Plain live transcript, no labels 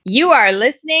You are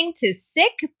listening to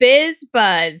Sick Biz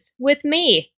Buzz with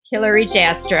me, Hillary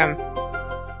Jastrom.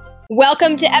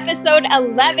 Welcome to episode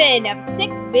 11 of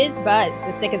Sick Biz Buzz,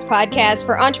 the sickest podcast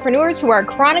for entrepreneurs who are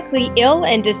chronically ill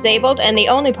and disabled, and the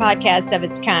only podcast of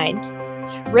its kind.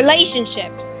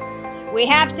 Relationships. We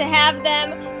have to have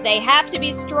them. They have to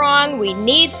be strong. We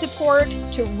need support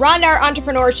to run our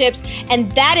entrepreneurships,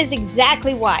 and that is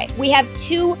exactly why we have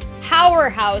two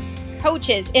powerhouse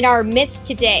coaches in our midst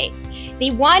today. The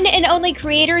one and only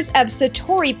creators of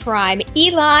Satori Prime,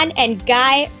 Elon and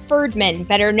Guy Ferdman,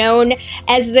 better known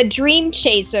as the Dream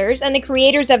Chasers, and the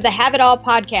creators of the Have It All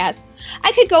podcast.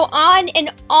 I could go on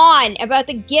and on about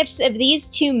the gifts of these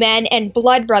two men and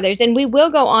blood brothers, and we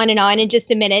will go on and on in just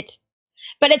a minute.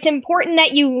 But it's important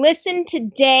that you listen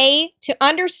today to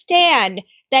understand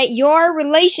that your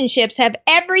relationships have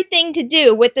everything to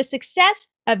do with the success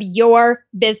of your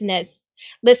business.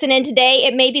 Listen in today.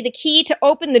 It may be the key to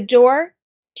open the door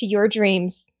to your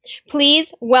dreams.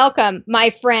 Please welcome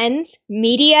my friends,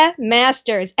 media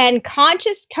masters, and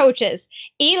conscious coaches,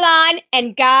 Elon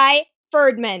and Guy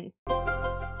Ferdman.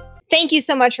 Thank you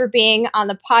so much for being on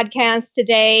the podcast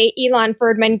today, Elon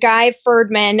Ferdman, Guy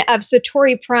Ferdman of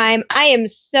Satori Prime. I am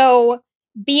so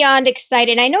beyond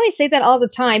excited. I know I say that all the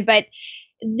time, but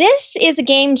this is a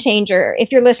game changer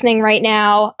if you're listening right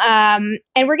now.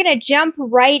 And we're going to jump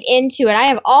right into it. I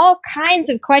have all kinds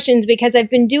of questions because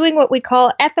I've been doing what we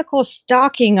call ethical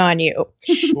stalking on you.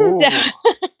 So,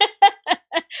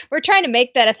 we're trying to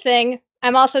make that a thing.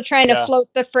 I'm also trying to float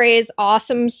the phrase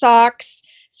awesome socks.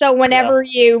 So whenever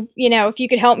if you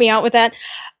could help me out with that.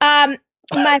 I'm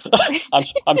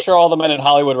sure all the men in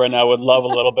Hollywood right now would love a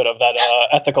little bit of that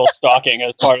ethical stalking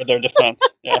as part of their defense.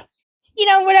 Yeah.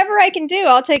 Whatever I can do,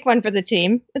 I'll take one for the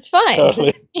team. It's fine.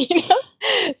 Totally.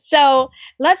 So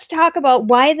let's talk about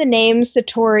why the name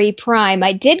Satori Prime.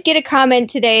 I did get a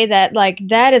comment today that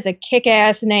that is a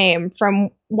kick-ass name from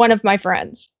one of my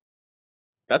friends.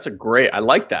 That's I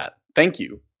like that. Thank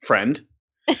you, friend.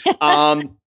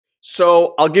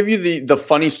 So I'll give you the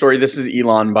funny story. This is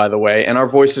Elon, by the way, and our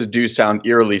voices do sound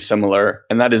eerily similar,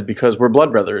 and that is because we're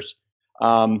blood brothers.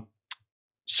 So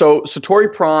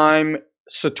Satori Prime,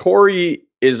 Satori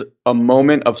is a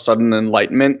moment of sudden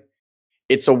enlightenment.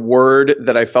 It's a word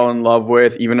that I fell in love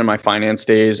with even in my finance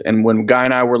days. And when Guy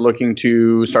and I were looking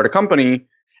to start a company,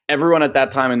 everyone at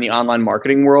that time in the online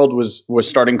marketing world was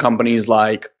starting companies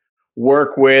like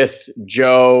Work with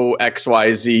Joe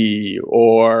XYZ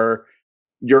or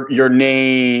your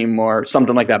name or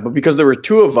something like that. But because there were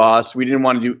two of us, we didn't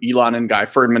want to do Elon and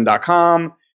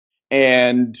GuyFerdman.com,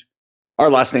 and our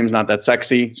last name's not that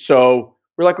sexy. So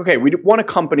we're like, okay, we want a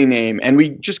company name. And we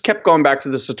just kept going back to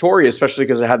the Satori, especially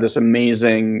because it had this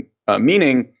amazing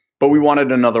meaning, but we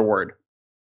wanted another word.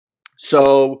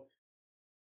 So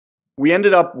we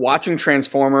ended up watching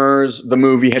Transformers. The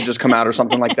movie had just come out or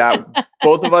something like that.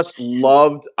 Both of us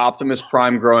loved Optimus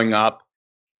Prime growing up.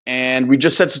 And we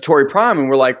just said Satori Prime, and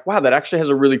we're like, wow, that actually has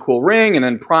a really cool ring. And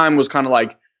then Prime was kind of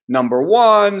like number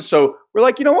one. So we're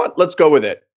like, you know what? Let's go with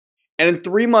it. And in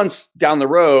 3 months down the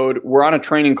road, we're on a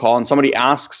training call, and somebody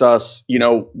asks us,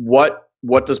 what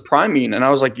does Prime mean? And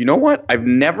I was like, you know what? I've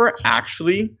never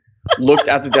actually looked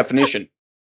at the definition.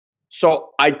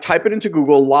 So I type it into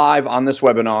Google live on this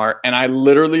webinar, and I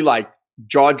literally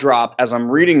jaw dropped as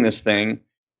I'm reading this thing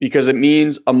because it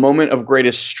means a moment of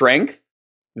greatest strength,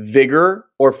 vigor,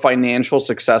 or financial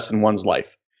success in one's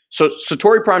life. So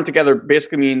Satori Prime together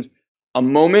basically means a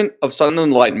moment of sudden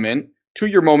enlightenment to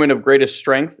your moment of greatest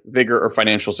strength, vigor, or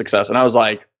financial success. And I was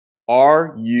like,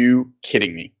 are you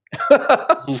kidding me?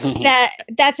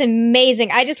 That's amazing.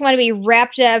 I just want to be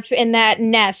wrapped up in that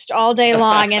nest all day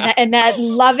long and that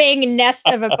loving nest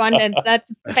of abundance. That's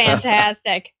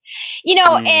fantastic.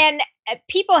 And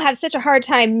people have such a hard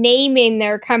time naming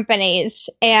their companies,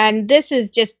 and this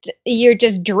is you're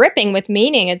just dripping with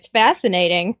meaning. It's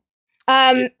fascinating.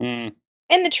 And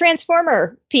the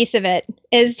Transformer piece of it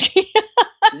is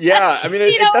yeah, I mean,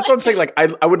 that's what I'm saying.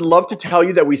 I would love to tell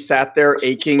you that we sat there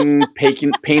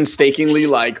painstakingly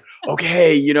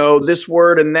okay, this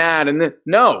word and that. And then,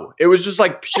 no, it was just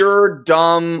pure,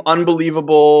 dumb,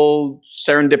 unbelievable,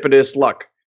 serendipitous luck.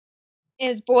 It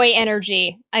was boy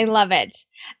energy. I love it.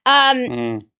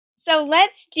 So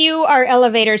let's do our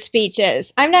elevator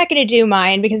speeches. I'm not going to do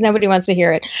mine because nobody wants to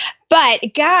hear it. But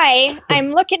Guy,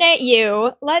 I'm looking at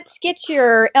you. Let's get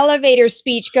your elevator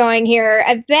speech going here.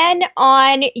 I've been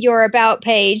on your About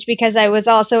page because I was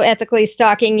also ethically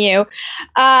stalking you.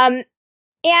 And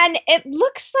it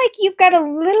looks like you've got a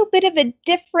little bit of a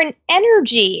different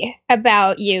energy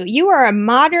about you. You are a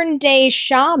modern day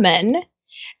shaman,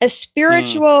 a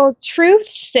spiritual truth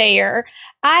sayer.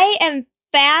 I am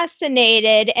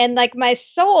fascinated, and like my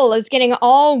soul is getting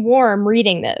all warm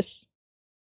reading this.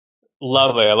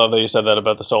 Lovely. I love that you said that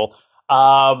about the soul.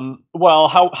 Well,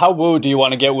 how woo do you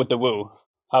want to get with the woo?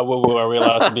 How woo woo are we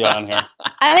allowed to be on here?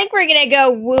 I think we're gonna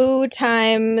go woo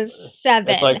times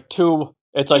 7.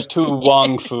 It's like two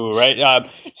Wong Fu, right? I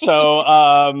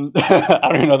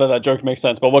don't even know that joke makes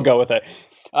sense, but we'll go with it.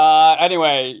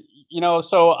 Anyway,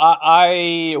 so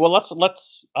I'm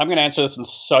going to answer this in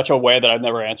such a way that I've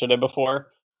never answered it before.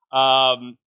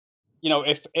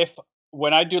 If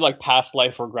when I do like past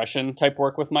life regression type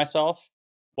work with myself,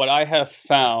 what I have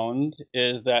found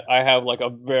is that I have like a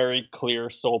very clear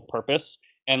soul purpose,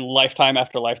 and lifetime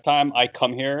after lifetime, I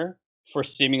come here for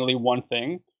seemingly one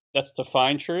thing. That's to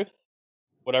find truth,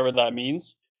 whatever that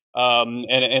means. And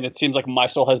it seems like my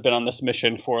soul has been on this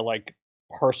mission for like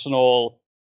personal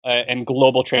and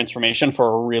global transformation for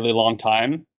a really long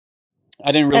time.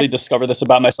 I didn't really discover this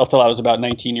about myself till I was about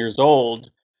 19 years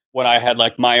old, when I had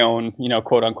like my own,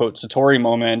 quote unquote Satori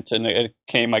moment. And it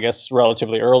came, I guess,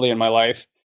 relatively early in my life.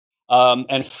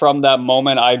 And from that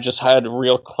moment, I've just had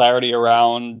real clarity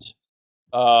around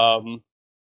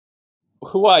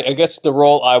who I guess the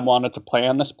role I wanted to play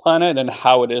on this planet, and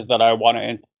how it is that I want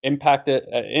to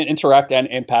interact and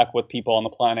impact with people on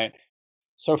the planet.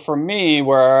 So for me,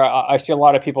 where I see a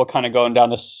lot of people kind of going down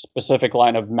this specific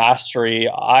line of mastery,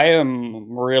 I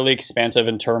am really expansive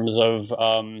in terms of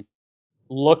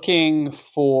looking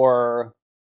for,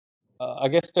 I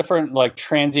guess, different like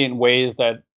transient ways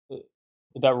that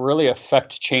really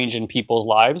affect change in people's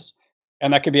lives.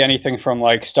 And that could be anything from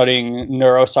like studying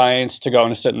neuroscience to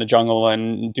going to sit in the jungle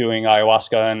and doing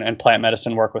ayahuasca and plant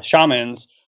medicine work with shamans.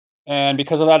 And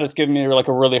because of that, it's given me like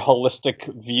a really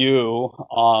holistic view,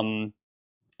 an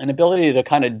ability to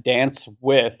kind of dance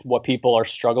with what people are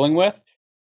struggling with.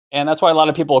 And that's why a lot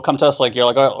of people will come to us like, you're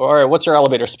like, all right, what's your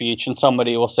elevator speech? And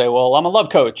somebody will say, well, I'm a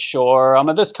love coach, or I'm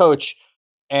a this coach.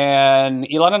 And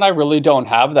Elon and I really don't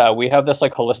have that. We have this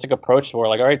like holistic approach where we're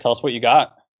like, all right, tell us what you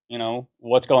got.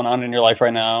 What's going on in your life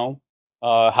right now?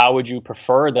 How would you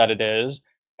prefer that it is?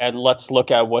 And let's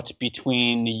look at what's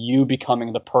between you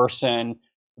becoming the person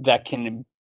that can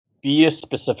be a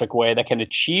specific way, that can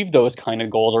achieve those kind of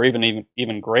goals, or even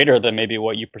greater than maybe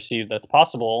what you perceive that's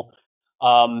possible.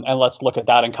 And let's look at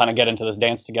that and kind of get into this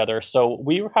dance together. So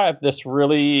we have this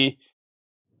really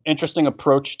interesting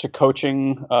approach to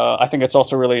coaching. I think it's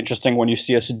also really interesting when you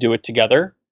see us do it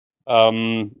together.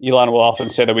 Elon will often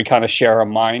say that we kind of share a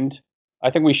mind.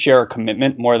 I think we share a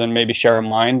commitment more than maybe share a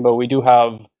mind, but we do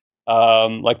have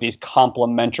like these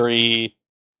complementary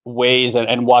ways,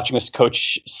 and watching us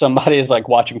coach somebody is like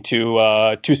watching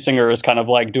two singers kind of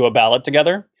like do a ballad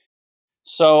together.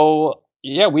 So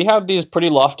yeah, we have these pretty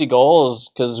lofty goals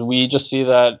because we just see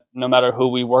that no matter who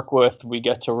we work with, we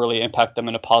get to really impact them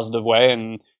in a positive way.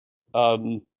 And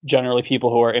generally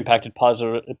people who are impacted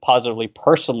positively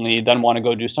personally then want to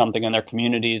go do something in their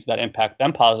communities that impact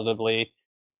them positively.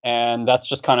 And that's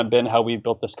just kind of been how we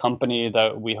built this company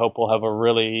that we hope will have a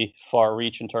really far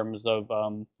reach in terms of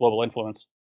global influence.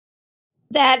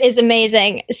 That is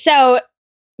amazing. So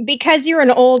because you're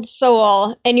an old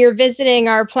soul and you're visiting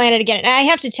our planet again, and I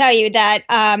have to tell you that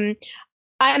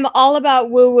I'm all about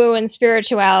woo-woo and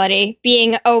spirituality,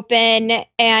 being open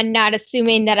and not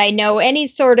assuming that I know any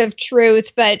sort of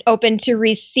truth, but open to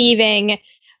receiving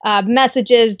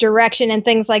messages, direction, and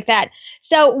things like that.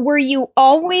 So were you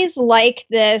always like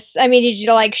this? I mean, did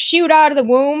you like shoot out of the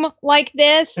womb like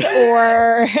this,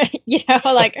 or,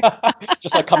 like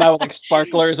just like come out with like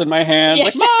sparklers in my hands,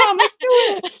 like, Mom, let's do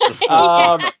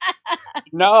it.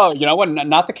 No,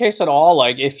 not the case at all.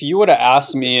 Like if you would have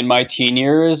asked me in my teen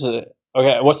years,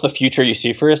 okay, what's the future you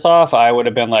see for yourself? I would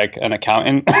have been like an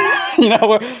accountant,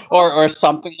 or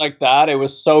something like that. It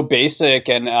was so basic,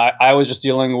 and I was just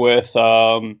dealing with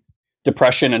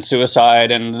depression and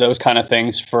suicide and those kind of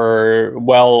things for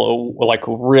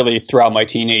really throughout my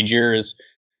teenage years.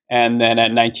 And then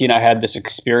at 19, I had this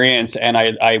experience, and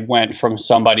I went from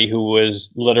somebody who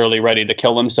was literally ready to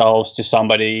kill themselves to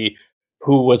somebody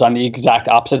who was on the exact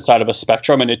opposite side of a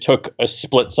spectrum, and it took a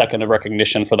split second of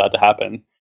recognition for that to happen.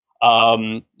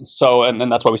 And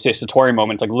that's why we say Satori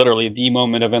moment, like literally the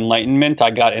moment of enlightenment.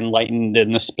 I got enlightened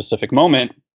in this specific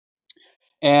moment.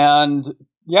 And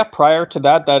yeah, prior to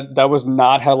that was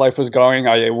not how life was going.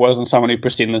 I wasn't someone who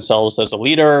perceived themselves as a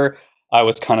leader. I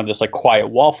was kind of this like quiet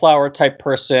wallflower type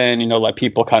person, let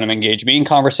people kind of engage me in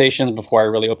conversations before I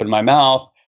really opened my mouth.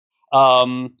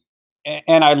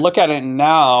 And I look at it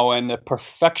now, and the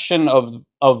perfection of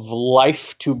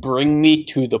life to bring me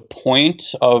to the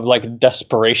point of like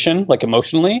desperation, like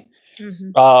emotionally,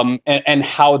 and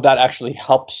how that actually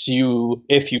helps you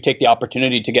if you take the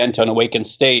opportunity to get into an awakened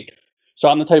state. So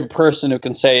I'm the type of person who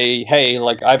can say, hey,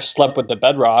 like I've slept with the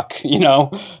bedrock,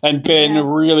 and been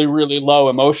really, really low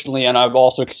emotionally. And I've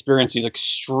also experienced these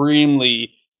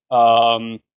extremely,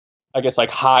 I guess,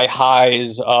 like high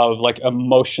highs of like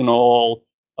emotional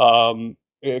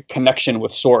connection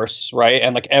with source, right?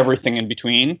 And like everything in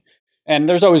between. And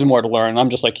there's always more to learn. I'm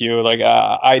just like you. Like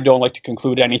I don't like to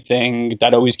conclude anything.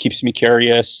 That always keeps me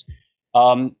curious.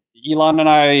 Elon and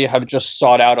I have just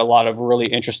sought out a lot of really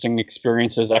interesting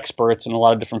experiences, experts in a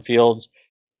lot of different fields.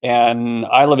 And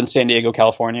I live in San Diego,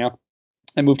 California.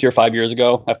 I moved here 5 years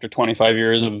ago after 25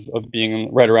 years of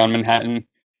being right around Manhattan.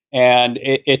 And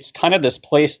it's kind of this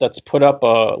place that's put up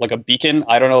like a beacon.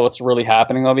 I don't know what's really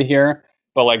happening over here,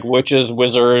 but like witches,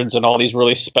 wizards, and all these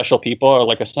really special people are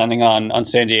like ascending on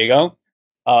San Diego.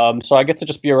 So I get to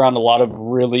just be around a lot of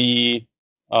really,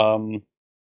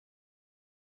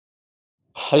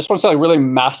 I just want to say like really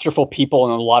masterful people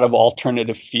in a lot of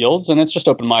alternative fields. And it's just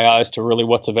opened my eyes to really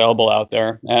what's available out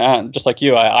there. And just like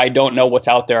you, I don't know what's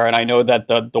out there. And I know that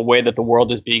the way that the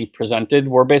world is being presented,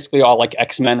 we're basically all like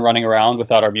X-Men running around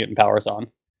without our mutant powers on.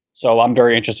 So I'm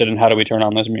very interested in how do we turn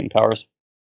on those mutant powers.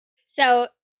 So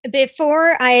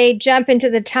before I jump into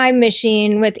the time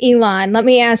machine with Elon, let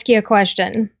me ask you a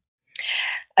question.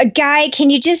 Guy, can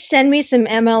you just send me some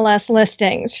MLS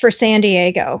listings for San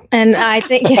Diego? And I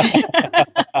think,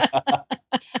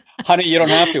 honey, you don't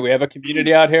have to. We have a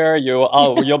community out here.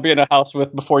 You'll be in a house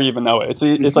with before you even know it.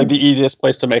 It's like the easiest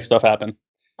place to make stuff happen.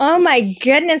 Oh my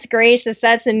goodness gracious,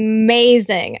 that's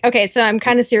amazing. Okay, so I'm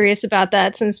kind of serious about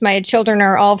that since my children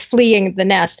are all fleeing the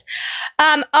nest.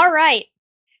 All right,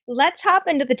 let's hop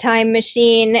into the time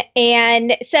machine.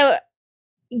 And so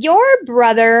your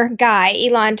brother, Guy,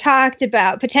 Elon, talked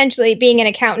about potentially being an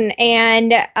accountant.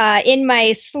 And in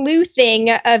my sleuthing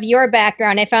of your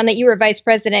background, I found that you were vice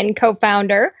president and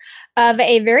co-founder of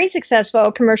a very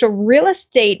successful commercial real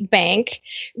estate bank,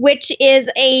 which is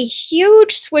a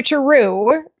huge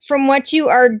switcheroo from what you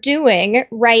are doing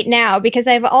right now, because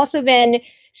I've also been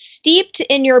steeped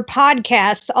in your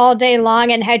podcasts all day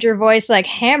long and had your voice like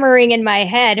hammering in my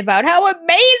head about how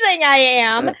amazing I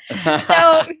am.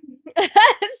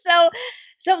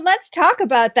 So let's talk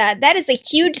about that. That is a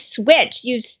huge switch.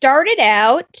 You started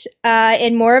out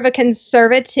in more of a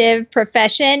conservative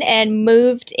profession and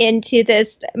moved into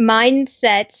this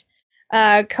mindset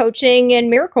coaching and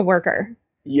miracle worker.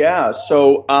 Yeah.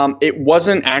 So it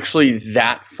wasn't actually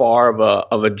that far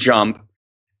of a jump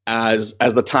as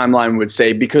the timeline would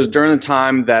say, because during the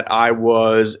time that I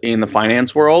was in the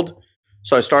finance world,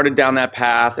 so I started down that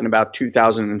path in about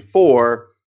 2004.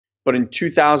 But in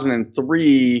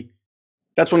 2003,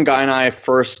 that's when Guy and I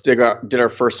first did our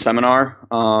first seminar.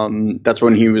 That's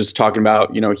when he was talking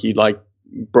about, he like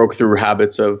broke through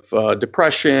habits of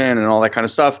depression and all that kind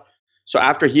of stuff. So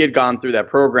after he had gone through that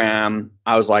program,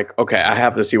 I was like, okay, I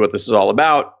have to see what this is all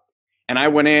about. And I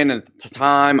went in, and at the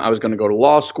time I was going to go to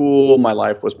law school. My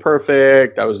life was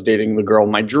perfect. I was dating the girl of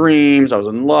my dreams. I was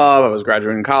in love. I was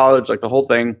graduating college, like the whole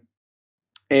thing.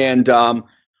 And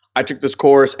I took this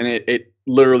course, and it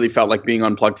literally felt like being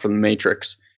unplugged from the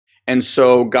Matrix. And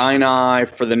so Guy and I,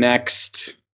 for the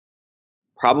next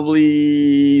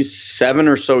probably 7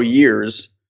 or so years,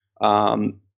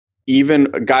 even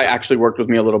Guy actually worked with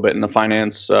me a little bit in the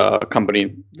finance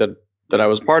company that I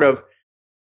was part of.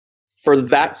 For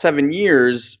that 7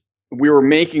 years, we were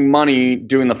making money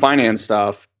doing the finance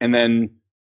stuff and then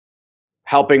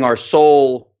helping our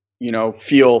soul,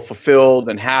 feel fulfilled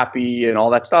and happy and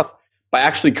all that stuff by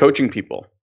actually coaching people.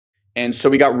 And so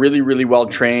we got really, really well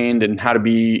trained in how to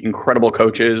be incredible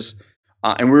coaches.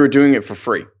 And we were doing it for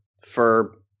free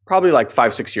for probably like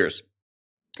 5-6 years,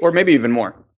 or maybe even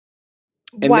more.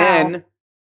 And wow. Then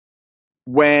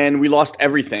when we lost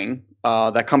everything,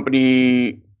 that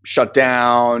company shut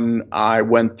down. I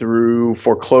went through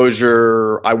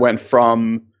foreclosure. I went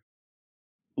from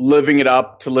living it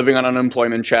up to living on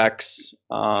unemployment checks.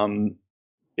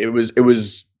 It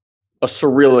was a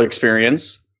surreal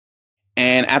experience.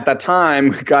 And at that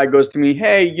time, a guy goes to me,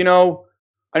 hey, I know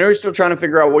you're still trying to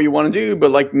figure out what you want to do,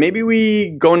 but like maybe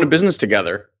we go into business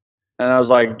together. And I was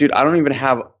like, dude, I don't even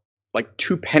have like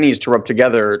 2 pennies to rub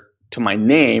together to my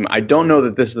name. I don't know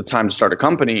that this is the time to start a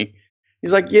company.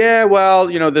 He's like, yeah, well,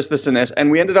 this, and this.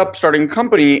 And we ended up starting a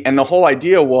company. And the whole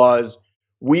idea was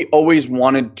we always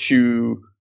wanted to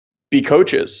be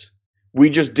coaches. We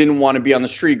just didn't want to be on the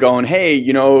street going, hey,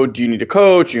 do you need a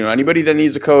coach? Anybody that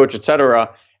needs a coach, et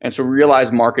cetera. And so we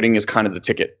realized marketing is kind of the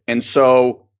ticket. And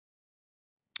so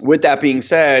with that being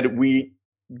said, we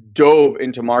dove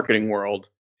into marketing world,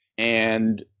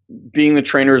 and being the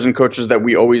trainers and coaches that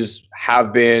we always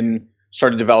have been,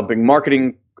 started developing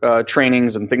marketing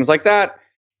trainings and things like that.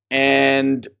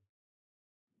 And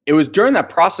it was during that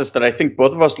process that I think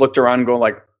both of us looked around and go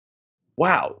like,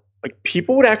 wow, like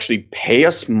people would actually pay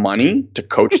us money to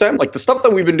coach them. Like the stuff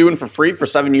that we've been doing for free for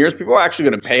 7 years, people are actually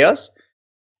going to pay us.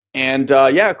 And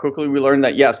quickly we learned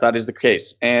that, yes, that is the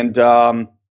case. And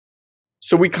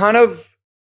so we kind of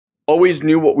always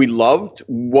knew what we loved.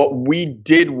 What we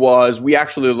did was we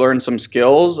actually learned some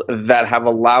skills that have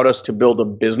allowed us to build a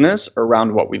business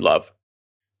around what we love.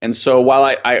 And so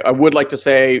while I would like to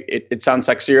say it sounds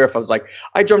sexier if I was like,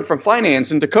 I jumped from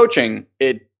finance into coaching,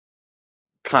 it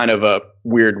kind of a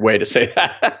weird way to say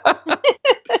that.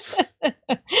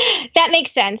 That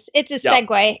makes sense. It's a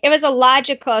segue. It was a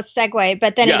logical segue,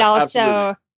 but then it also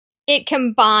absolutely. It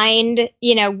combined,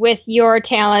 with your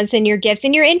talents and your gifts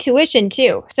and your intuition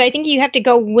too. So I think you have to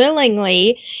go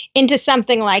willingly into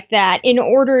something like that in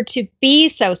order to be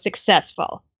so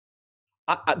successful.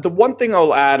 The one thing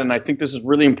I'll add, and I think this is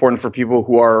really important for people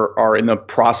who are in the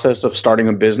process of starting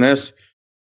a business,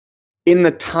 in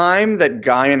the time that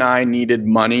Guy and I needed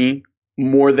money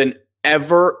more than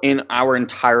ever in our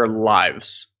entire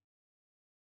lives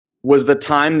was the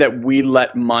time that we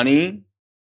let money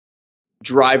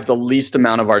drive the least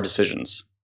amount of our decisions.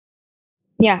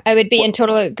 Yeah, I would be in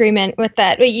total agreement with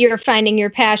that. You're finding your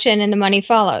passion and the money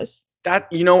follows. That,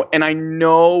 and I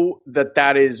know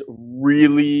that is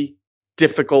really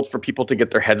difficult for people to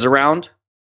get their heads around.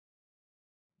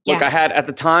 Yeah. Look, I had, at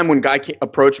the time when Guy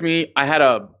approached me, I had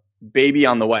a baby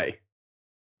on the way.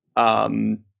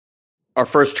 Our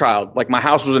first child, like my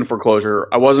house was in foreclosure.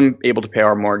 I wasn't able to pay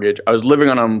our mortgage. I was living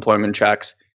on unemployment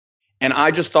checks. And I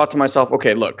just thought to myself,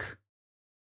 okay, look,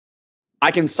 I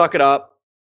can suck it up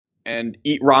and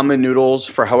eat ramen noodles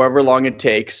for however long it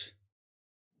takes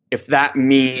if that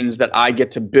means that I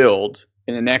get to build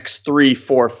in the next 3,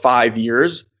 4, 5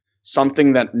 years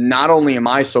something that not only am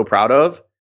I so proud of,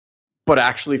 but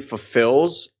actually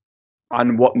fulfills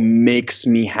on what makes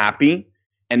me happy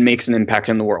and makes an impact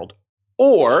in the world.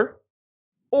 Or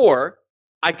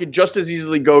I could just as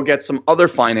easily go get some other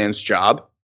finance job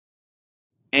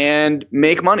and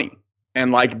make money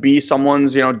and like be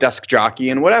someone's, desk jockey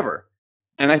and whatever.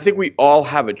 And I think we all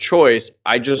have a choice.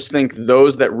 I just think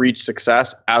those that reach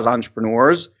success as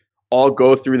entrepreneurs all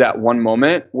go through that one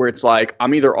moment where it's like,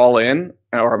 I'm either all in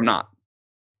or I'm not.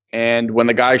 And when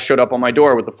the guy showed up on my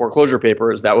door with the foreclosure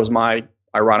papers, that was my,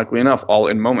 ironically enough, all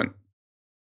in moment.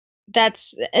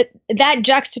 That's that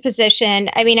juxtaposition.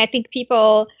 I mean, I think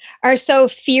people are so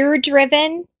fear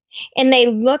driven and they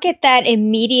look at that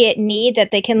immediate need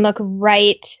that they can look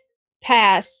right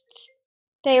past.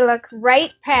 They look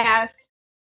right past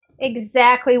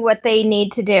exactly what they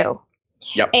need to do.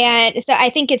 Yep. And so I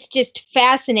think it's just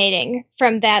fascinating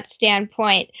from that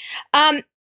standpoint.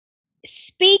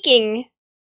 Speaking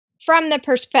from the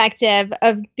perspective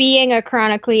of being a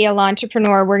chronically ill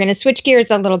entrepreneur, we're going to switch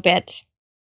gears a little bit.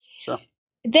 Sure.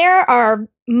 There are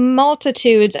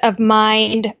multitudes of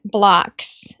mind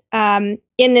blocks in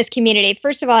this community.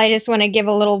 First of all, I just want to give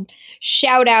a little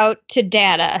shout out to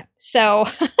data. So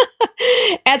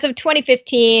as of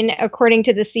 2015, according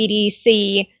to the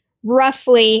CDC,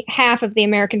 roughly half of the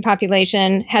American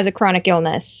population has a chronic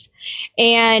illness.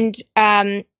 And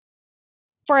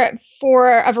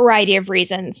for a variety of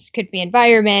reasons, could be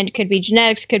environment, could be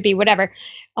genetics, could be whatever.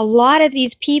 A lot of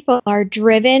these people are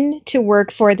driven to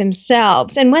work for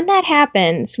themselves. And when that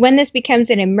happens, when this becomes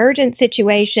an emergent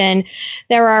situation,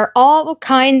 there are all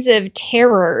kinds of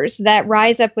terrors that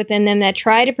rise up within them that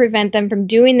try to prevent them from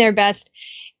doing their best.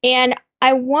 And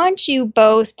I want you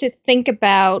both to think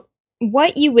about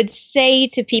what you would say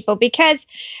to people, because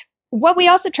what we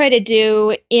also try to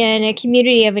do in a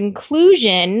community of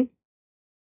inclusion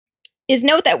is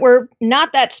note that we're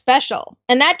not that special.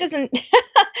 And that doesn't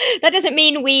that doesn't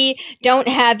mean we don't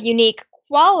have unique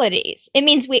qualities. It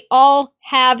means we all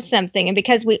have something. And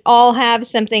because we all have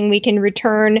something, we can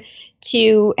return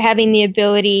to having the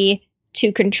ability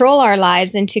to control our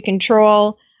lives and to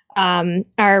control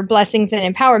our blessings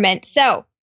and empowerment. So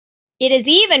it is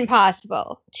even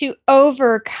possible to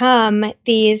overcome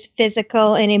these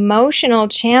physical and emotional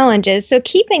challenges. So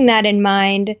keeping that in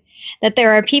mind, that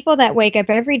there are people that wake up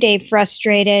every day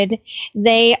frustrated.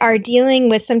 They are dealing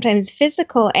with sometimes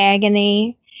physical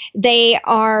agony. They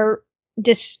are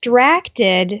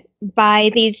distracted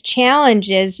by these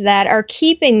challenges that are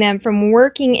keeping them from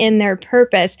working in their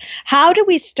purpose. How do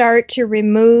we start to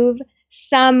remove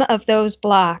some of those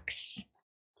blocks?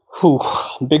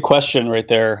 Big question right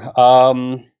there.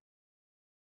 Well,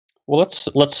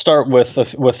 let's start with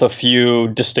a few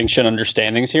distinction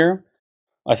understandings here.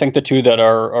 I think the two that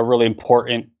are really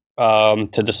important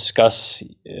to discuss,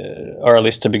 or at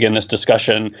least to begin this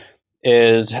discussion,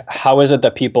 is how is it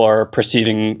that people are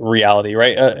perceiving reality,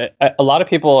 right? A lot of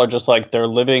people are just like they're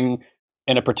living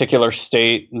in a particular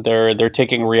state. They're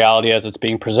taking reality as it's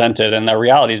being presented, and that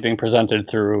reality is being presented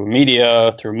through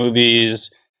media, through movies,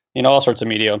 all sorts of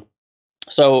media.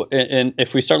 So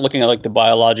if we start looking at like the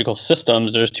biological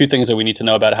systems, there's two things that we need to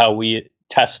know about how we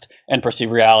test and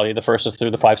perceive reality. The first is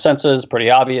through the five senses, pretty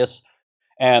obvious.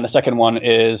 And the second one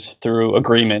is through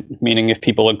agreement, meaning if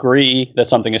people agree that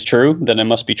something is true, then it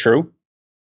must be true.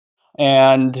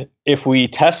 And if we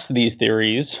test these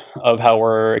theories of how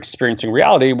we're experiencing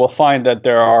reality, we'll find that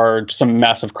there are some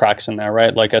massive cracks in there,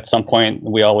 right? Like at some point,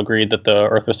 we all agreed that the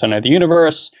Earth was center of the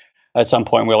universe. At some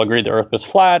point, we all agreed the Earth was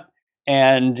flat.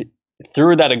 And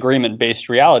through that agreement-based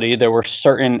reality, there were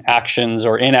certain actions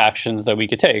or inactions that we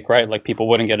could take, right? Like people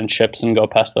wouldn't get in ships and go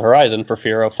past the horizon for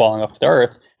fear of falling off the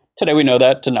Earth. Today, we know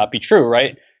that to not be true,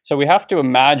 right? So we have to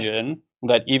imagine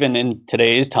that even in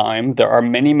today's time, there are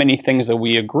many, many things that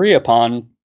we agree upon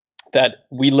that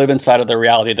we live inside of the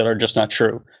reality that are just not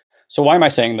true. So why am I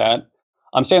saying that?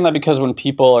 I'm saying that because when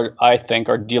people I think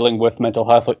are dealing with mental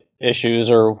health issues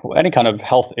or any kind of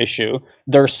health issue,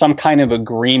 there's some kind of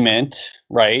agreement,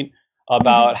 right,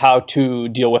 about how to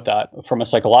deal with that from a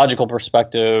psychological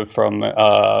perspective, from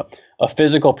a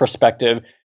physical perspective.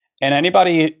 And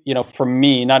anybody, for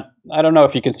me, I don't know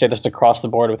if you can say this across the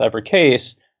board with every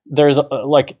case, there's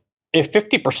like if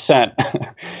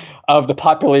 50% of the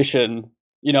population,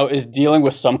 is dealing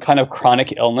with some kind of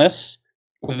chronic illness,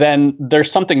 then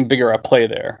there's something bigger at play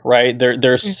there, right?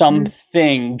 There's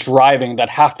something driving that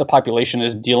half the population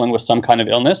is dealing with some kind of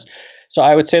illness. So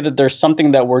I would say that there's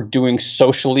something that we're doing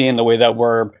socially in the way that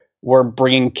we're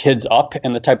bringing kids up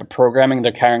and the type of programming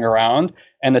they're carrying around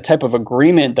and the type of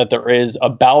agreement that there is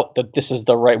about that this is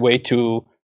the right way to,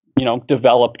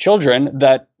 develop children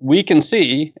that we can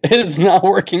see is not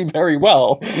working very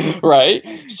well, right?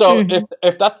 So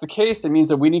if that's the case, it means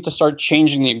that we need to start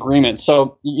changing the agreement.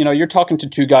 So, you're talking to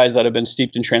two guys that have been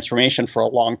steeped in transformation for a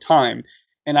long time.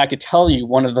 And I could tell you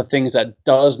one of the things that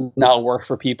does not work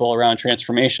for people around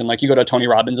transformation, like you go to a Tony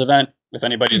Robbins event, if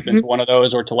anybody's been to one of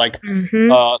those, or to like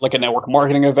a network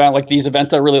marketing event, like these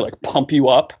events that really like pump you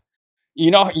up.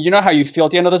 You know how you feel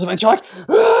at the end of those events. You're like,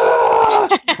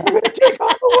 I'm gonna take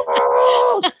on the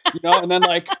world, and then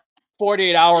like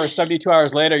 48 hours, 72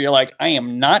 hours later, you're like, I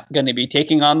am not going to be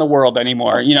taking on the world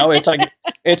anymore. It's like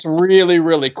it's really,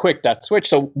 really quick, that switch.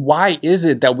 So why is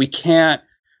it that we can't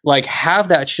like have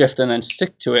that shift and then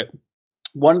stick to it?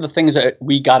 One of the things that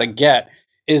we got to get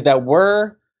is that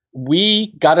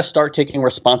we got to start taking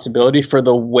responsibility for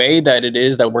the way that it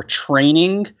is that we're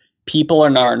training people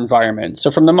in our environment.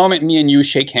 So from the moment me and you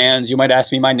shake hands, you might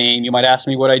ask me my name, you might ask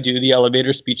me what I do, the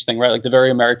elevator speech thing, right? Like the very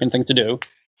American thing to do.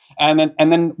 And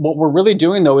then what we're really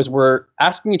doing though is we're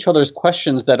asking each other's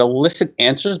questions that elicit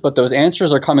answers, but those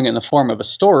answers are coming in the form of a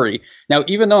story. Now,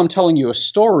 even though I'm telling you a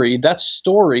story, that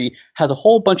story has a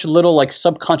whole bunch of little like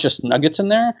subconscious nuggets in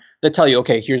there that tell you,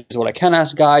 okay, here's what I can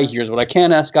ask Guy, here's what I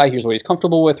can ask Guy, here's what he's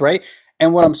comfortable with, right?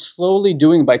 And what I'm slowly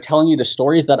doing by telling you the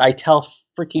stories that I tell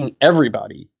freaking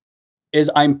everybody is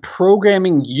I'm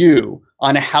programming you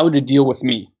on how to deal with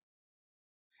me.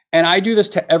 And I do this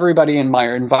to everybody in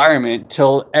my environment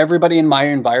till everybody in my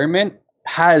environment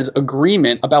has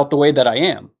agreement about the way that I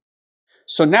am.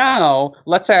 So now,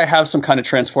 let's say I have some kind of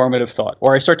transformative thought,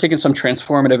 or I start taking some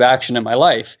transformative action in my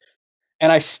life,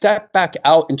 and I step back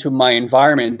out into my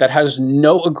environment that has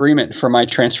no agreement for my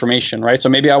transformation, right? So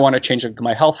maybe I want to change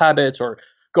my health habits or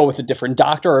go with a different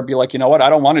doctor, or be like, you know what, I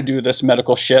don't want to do this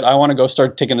medical shit. I want to go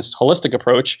start taking this holistic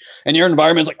approach. And your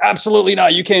environment's like, absolutely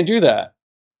not. You can't do that.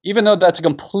 Even though that's a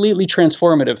completely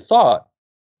transformative thought,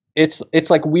 it's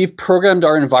like we've programmed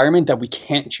our environment that we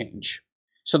can't change.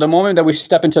 So the moment that we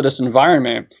step into this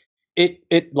environment, it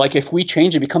like if we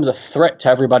change, it becomes a threat to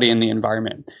everybody in the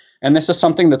environment. And this is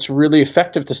something that's really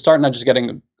effective to start not just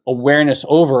getting awareness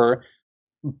over,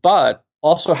 but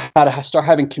also how to start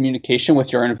having communication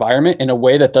with your environment in a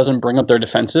way that doesn't bring up their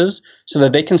defenses, so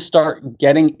that they can start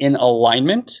getting in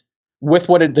alignment with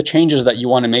the changes that you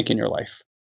want to make in your life.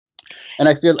 And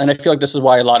I feel like this is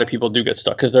why a lot of people do get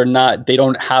stuck, because they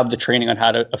don't have the training on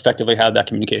how to effectively have that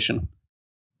communication.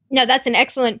 No, that's an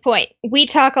excellent point. We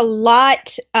talk a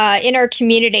lot in our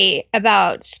community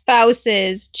about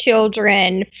spouses,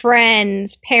 children,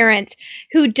 friends, parents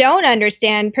who don't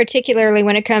understand, particularly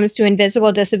when it comes to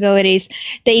invisible disabilities.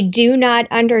 They do not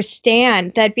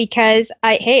understand that because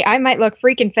I might look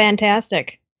freaking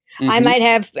fantastic. I might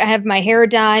have my hair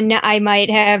done. I might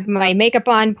have my makeup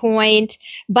on point,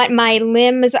 but my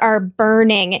limbs are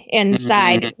burning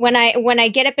inside. When I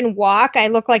get up and walk, I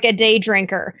look like a day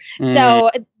drinker.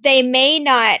 So they may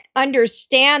not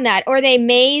understand that, or they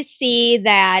may see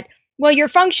that, well, you're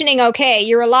functioning okay.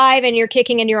 You're alive and you're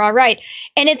kicking and you're all right.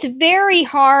 And it's very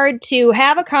hard to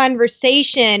have a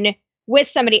conversation with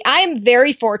somebody. I am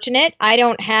very fortunate. I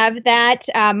don't have that.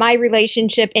 My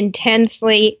relationship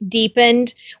intensely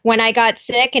deepened when I got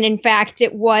sick. And in fact,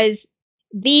 it was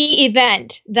the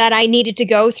event that I needed to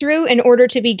go through in order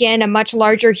to begin a much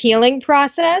larger healing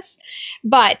process.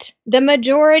 But the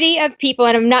majority of people,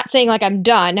 and I'm not saying like I'm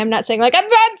done. I'm not saying like I'm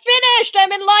finished.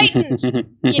 I'm enlightened.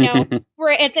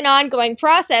 It's an ongoing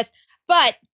process.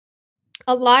 But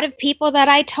a lot of people that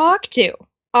I talk to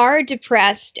are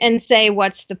depressed and say,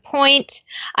 what's the point?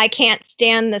 I can't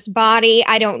stand this body.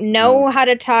 I don't know how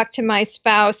to talk to my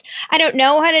spouse. I don't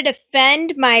know how to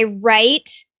defend my right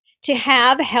to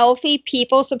have healthy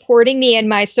people supporting me in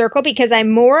my circle, because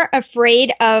I'm more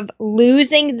afraid of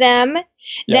losing them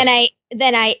than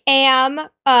I am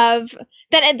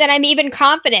that I'm even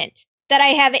confident that I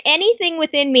have anything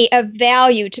within me of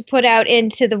value to put out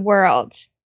into the world.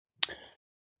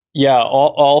 Yeah,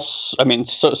 I mean,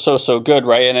 so good,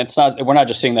 right? And we're not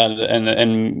just seeing that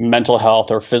in mental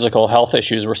health or physical health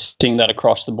issues. We're seeing that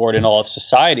across the board in all of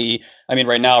society. I mean,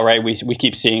 right now, right, we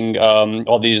keep seeing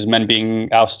all these men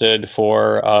being ousted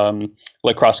for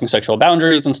like crossing sexual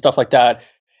boundaries and stuff like that,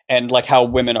 and like how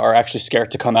women are actually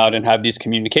scared to come out and have these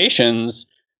communications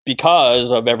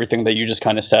because of everything that you just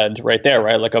kind of said right there,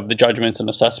 right? Like of the judgments and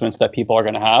assessments that people are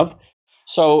going to have.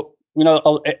 So,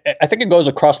 I think it goes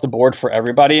across the board for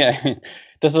everybody. I mean,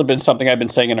 this has been something I've been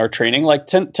saying in our training. Like,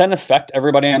 to affect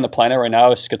everybody on the planet right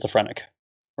now is schizophrenic,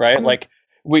 right? Mm-hmm. Like,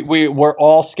 we're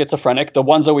all schizophrenic. The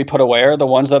ones that we put away are the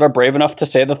ones that are brave enough to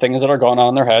say the things that are going on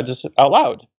in their heads out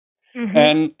loud.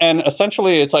 Mm-hmm. And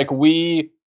essentially, it's like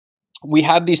we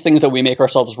have these things that we make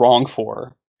ourselves wrong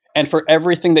for. And for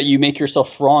everything that you make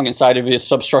yourself wrong inside of the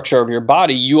substructure of your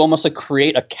body, you almost like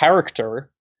create a character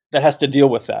that has to deal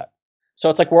with that. So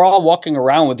it's like we're all walking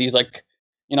around with these like,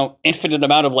 infinite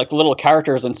amount of like little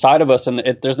characters inside of us.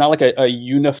 And there's not like a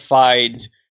unified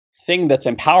thing that's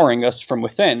empowering us from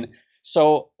within.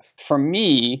 So for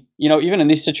me, even in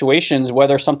these situations,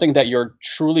 whether something that you're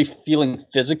truly feeling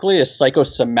physically is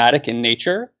psychosomatic in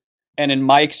nature, and in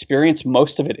my experience,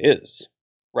 most of it is,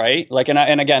 right? Like,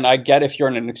 and again, I get if you're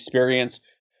in an experience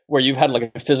where you've had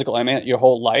like a physical ailment your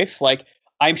whole life, like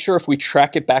I'm sure if we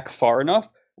track it back far enough,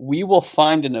 we will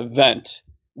find an event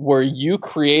where you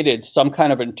created some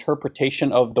kind of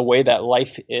interpretation of the way that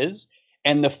life is,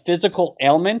 and the physical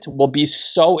ailment will be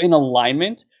so in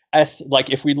alignment as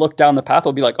like if we look down the path,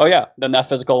 we'll be like, oh yeah, then that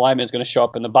physical alignment is going to show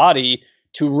up in the body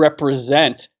to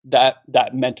represent that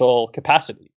mental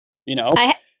capacity.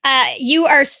 You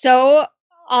are so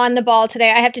on the ball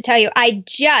today. I have to tell you, I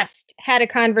just had a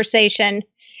conversation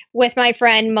with my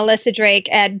friend Melissa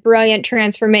Drake at Brilliant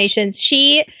Transformations.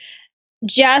 She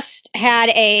just had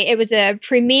it was a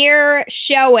premiere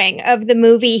showing of the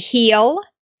movie Heal.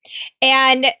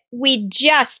 And we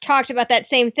just talked about that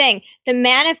same thing. The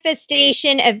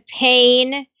manifestation of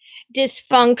pain,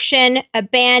 dysfunction,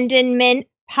 abandonment,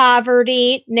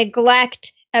 poverty,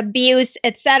 neglect, abuse,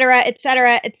 etc.,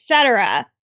 etc., etc.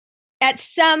 At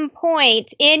some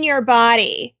point in your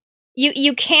body,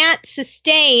 you can't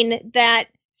sustain that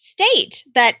state,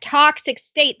 that toxic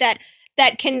state, that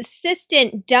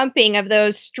consistent dumping of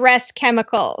those stress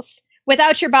chemicals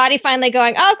without your body finally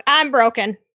going, oh, I'm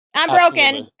broken.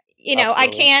 Absolutely. I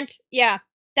can't. Yeah.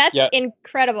 That's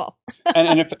incredible.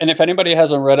 and if anybody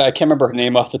hasn't read it, I can't remember her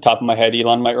name off the top of my head.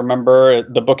 Elon might remember.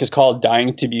 The book is called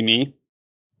Dying to Be Me.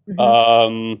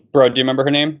 Mm-hmm. Bro, do you remember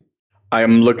her name? I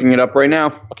am looking it up right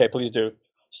now. Okay, please do.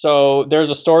 So there's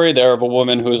a story there of a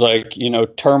woman who's like,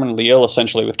 terminally ill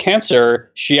essentially with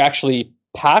cancer. She actually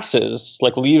passes,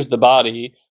 like leaves the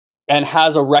body and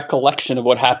has a recollection of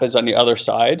what happens on the other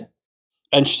side.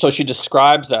 And so she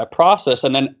describes that process,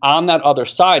 and then on that other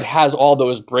side has all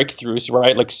those breakthroughs,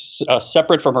 right? Like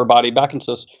separate from her body back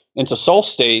into soul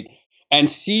state, and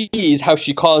sees how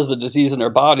she caused the disease in her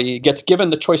body, gets given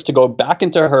the choice to go back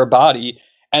into her body,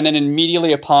 and then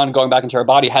immediately upon going back into her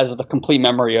body has the complete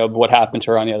memory of what happened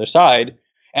to her on the other side,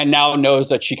 and now knows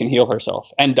that she can heal herself,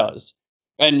 and does.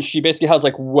 And she basically has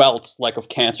like welts like of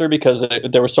cancer because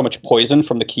there was so much poison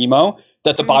from the chemo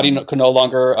that the body could no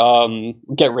longer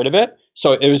get rid of it.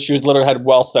 So she literally had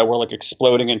welts that were like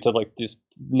exploding into like this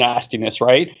nastiness,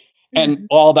 right? And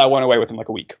all that went away within like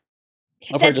a week.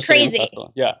 That's crazy.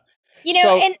 Yeah.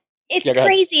 And It's Yeah, go ahead.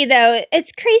 crazy though.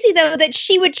 It's crazy though that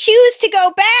she would choose to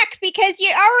go back because you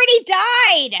already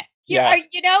died. Yeah.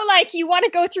 Like you want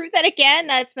to go through that again.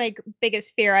 That's my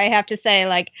biggest fear. I have to say,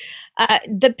 like,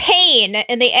 the pain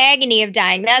and the agony of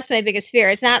dying. That's my biggest fear.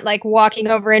 It's not like walking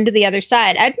over into the other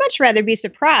side. I'd much rather be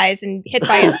surprised and hit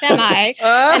by a semi,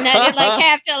 and then you like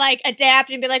have to like adapt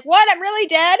and be like, "What? I'm really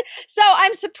dead." So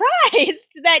I'm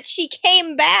surprised that she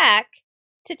came back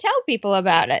to tell people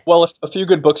about it. Well, a few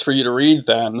good books for you to read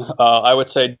then. I would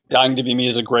say Dying to Be Me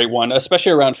is a great one,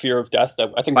 especially around fear of death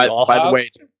that I think we all have. By the way,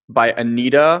 it's by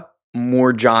Anita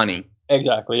Moorjani.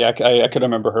 Exactly. Yeah, I could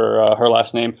remember her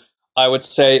last name. I would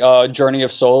say Journey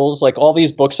of Souls, like all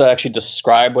these books that actually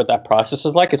describe what that process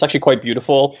is like. It's actually quite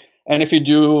beautiful. And if you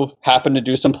do happen to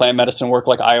do some plant medicine work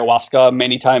like ayahuasca,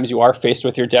 many times you are faced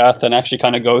with your death and actually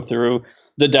kind of go through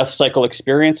the death cycle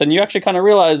experience, and you actually kind of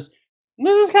realize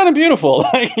this is kind of beautiful,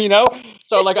 like,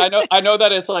 So like I know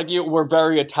that it's like we're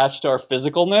very attached to our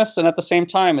physicalness, and at the same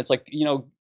time, it's like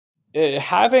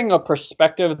having a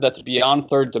perspective that's beyond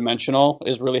third dimensional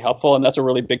is really helpful, and that's a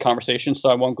really big conversation. So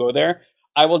I won't go there.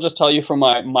 I will just tell you from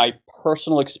my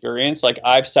personal experience. Like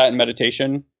I've sat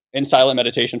in silent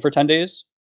meditation for 10 days,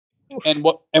 and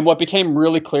what became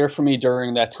really clear for me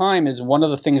during that time is one of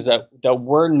the things that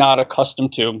we're not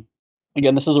accustomed to.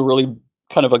 Again, this is a really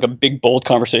kind of like a big, bold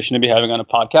conversation to be having on a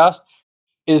podcast,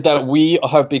 is that we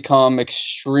have become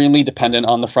extremely dependent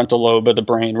on the frontal lobe of the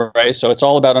brain, right? So it's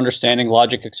all about understanding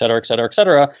logic, et cetera, et cetera, et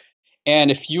cetera.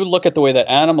 And if you look at the way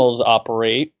that animals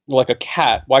operate, like a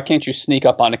cat, why can't you sneak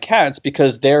up on a cat? It's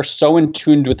because they're so in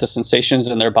tune with the sensations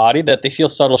in their body that they feel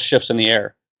subtle shifts in the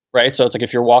air, right? So it's like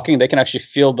if you're walking, they can actually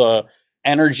feel the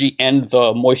energy and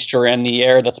the moisture and the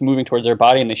air that's moving towards their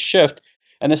body, and they shift.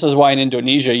 And this is why in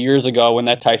Indonesia years ago, when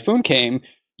that typhoon came,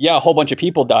 a whole bunch of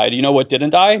people died. You know what didn't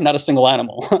die? Not a single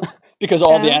animal, because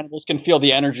all the animals can feel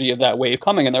the energy of that wave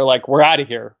coming, and they're like, we're out of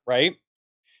here, right?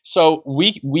 So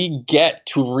we get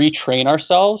to retrain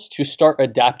ourselves to start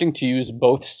adapting to use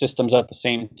both systems at the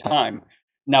same time.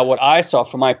 Now, what I saw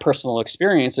from my personal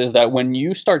experience is that when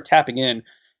you start tapping in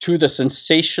to the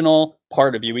sensational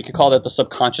part of you, we could call that the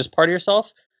subconscious part of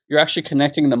yourself, you're actually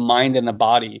connecting the mind and the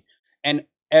body. And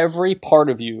every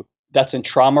part of you that's in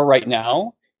trauma right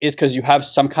now is because you have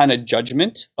some kind of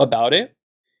judgment about it,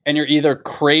 and you're either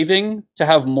craving to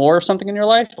have more of something in your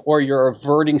life or you're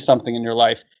averting something in your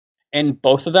life. And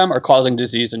both of them are causing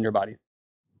disease in your body.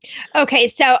 Okay,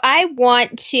 so I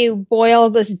want to boil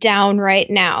this down right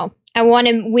now.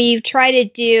 We've tried to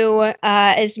do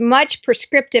as much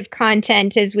prescriptive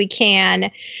content as we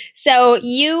can. So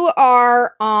you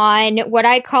are on what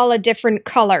I call a different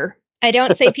color. I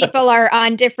don't say people are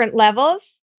on different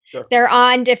levels. Sure. They're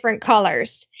on different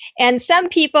colors. And some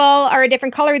people are a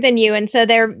different color than you. And so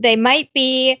they might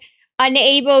be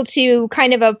unable to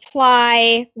kind of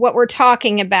apply what we're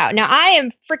talking about. Now, I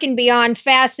am freaking beyond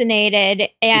fascinated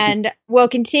and will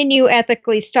continue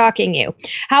ethically stalking you.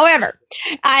 However,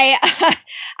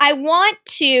 I want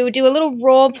to do a little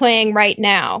role playing right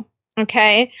now.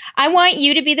 Okay. I want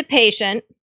you to be the patient.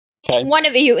 Okay. One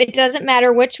of you, it doesn't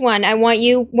matter which one. I want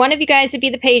one of you guys to be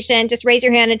the patient. Just raise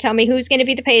your hand and tell me who's going to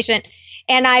be the patient.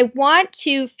 And I want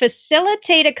to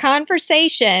facilitate a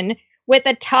conversation with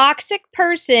a toxic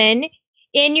person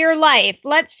in your life.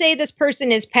 Let's say this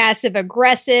person is passive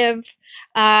aggressive.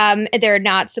 They're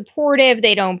not supportive.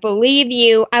 They don't believe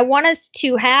you. I want us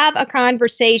to have a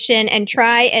conversation and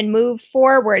try and move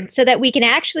forward so that we can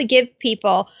actually give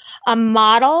people a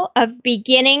model of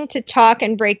beginning to talk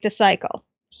and break the cycle.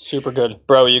 Super good.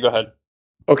 Bro, you go ahead.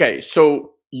 Okay,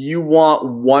 so you want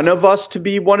one of us to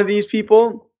be one of these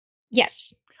people?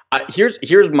 Yes.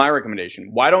 Here's my recommendation.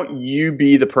 Why don't you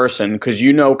be the person, because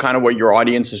you know kind of what your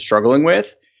audience is struggling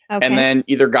with, okay. And then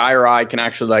either Guy or I can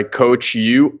actually like coach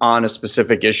you on a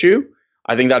specific issue.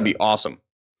 I think that'd be awesome.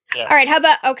 Yeah. All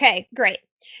right. Okay, great.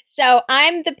 So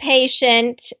I'm the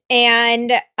patient,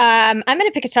 and I'm going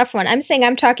to pick a tough one. I'm saying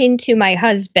I'm talking to my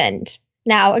husband.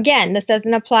 Now, again, this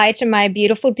doesn't apply to my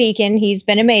beautiful deacon. He's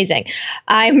been amazing.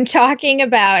 I'm just talking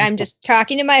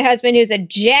to my husband, who's a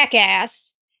jackass,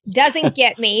 doesn't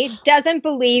get me, doesn't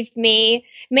believe me,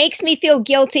 makes me feel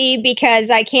guilty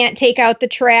because I can't take out the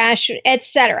trash,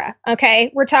 etc.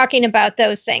 Okay, we're talking about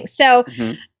those things. So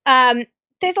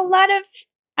there's a lot of,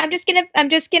 I'm just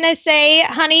gonna say,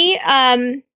 honey,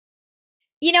 I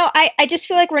just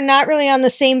feel like we're not really on the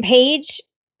same page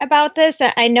about this.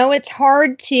 I know it's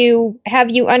hard to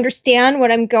have you understand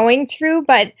what I'm going through,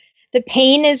 but the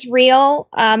pain is real.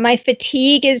 My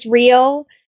fatigue is real.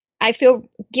 I feel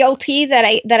guilty that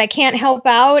I can't help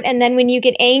out. And then when you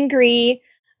get angry,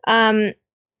 that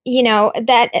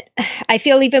I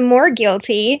feel even more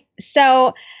guilty.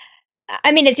 So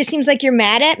I mean, it just seems like you're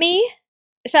mad at me.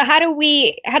 So how do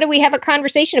we have a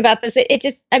conversation about this? It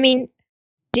just, I mean,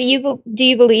 do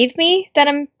you believe me that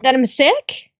I'm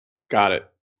sick? Got it.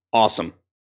 Awesome.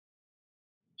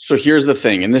 So here's the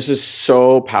thing, and this is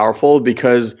so powerful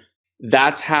because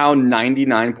that's how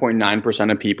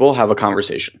 99.9% of people have a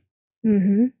conversation.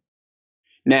 Mm-hmm.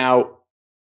 Now,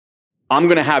 I'm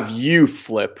going to have you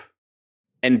flip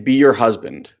and be your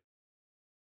husband.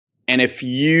 And if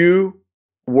you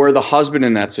were the husband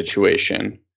in that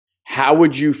situation, how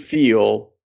would you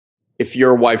feel if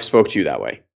your wife spoke to you that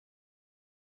way?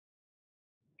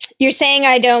 You're saying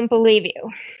I don't believe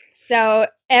you. So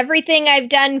everything I've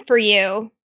done for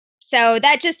you, so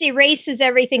that just erases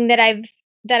everything that I've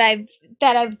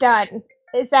done.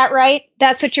 Is that right?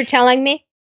 That's what you're telling me?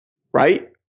 Right?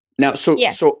 Now,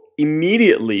 so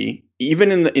immediately,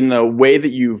 even in the way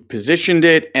that you've positioned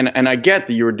it, and I get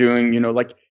that you were doing,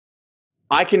 like,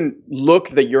 I can look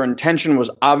that your intention was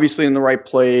obviously in the right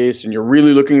place and you're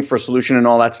really looking for a solution and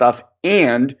all that stuff.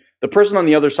 And the person on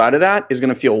the other side of that is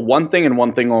going to feel one thing and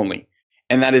one thing only,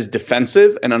 and that is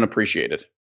defensive and unappreciated.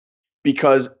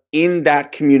 Because in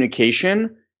that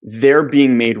communication, they're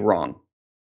being made wrong.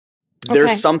 Okay.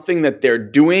 There's something that they're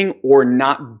doing or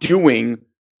not doing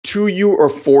to you or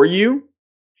for you.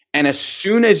 And as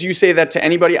soon as you say that to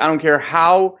anybody, I don't care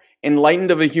how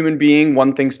enlightened of a human being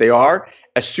one thinks they are,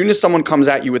 as soon as someone comes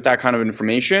at you with that kind of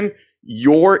information,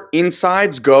 your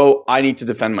insides go, I need to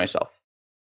defend myself.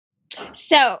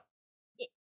 So,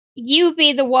 you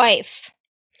be the wife.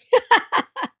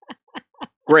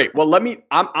 Great. Well,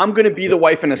 I'm going to be the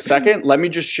wife in a second. Let me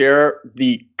just share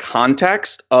the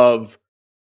context of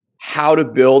how to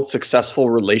build successful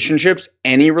relationships,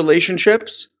 any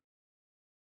relationships.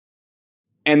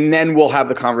 And then we'll have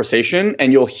the conversation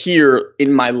and you'll hear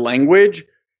in my language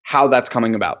how that's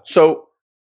coming about. So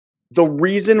the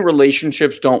reason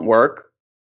relationships don't work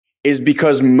is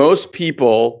because most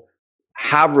people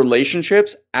have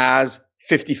relationships as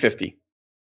 50-50.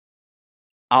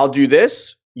 I'll do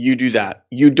this, you do that.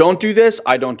 You don't do this,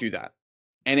 I don't do that.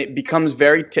 And it becomes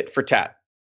very tit for tat.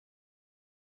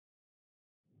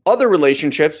 Other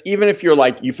relationships, even if you're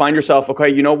like, you find yourself, okay,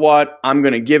 you know what? I'm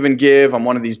going to give and give. I'm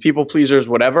one of these people pleasers,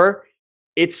 whatever.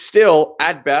 It's still,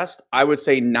 at best, I would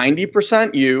say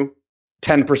 90% you,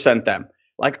 10% them.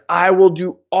 Like, I will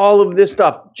do all of this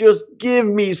stuff. Just give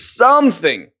me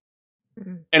something.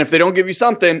 Mm-hmm. And if they don't give you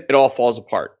something, it all falls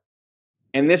apart.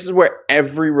 And this is where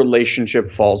every relationship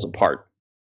falls apart.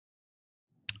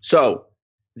 So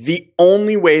the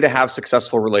only way to have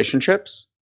successful relationships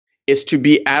is to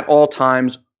be at all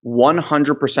times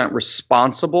 100%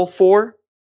 responsible for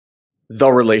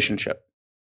the relationship.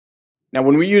 Now,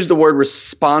 when we use the word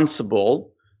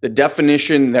responsible, the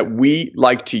definition that we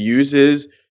like to use is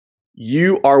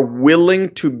you are willing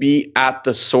to be at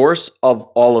the source of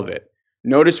all of it.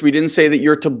 Notice we didn't say that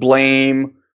you're to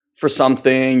blame for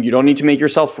something. You don't need to make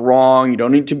yourself wrong. You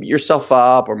don't need to beat yourself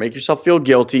up or make yourself feel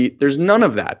guilty. There's none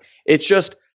of that. It's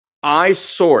just, I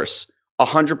source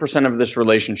 100% of this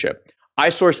relationship. I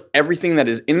source everything that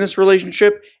is in this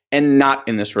relationship and not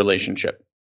in this relationship.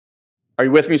 Are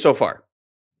you with me so far?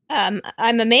 I'm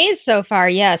amazed so far,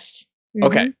 yes. Mm-hmm.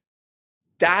 Okay.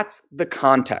 That's the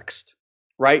context,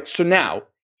 right? So now,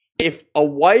 if a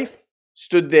wife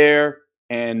stood there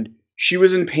and she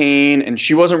was in pain and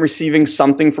she wasn't receiving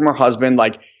something from her husband,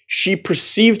 like she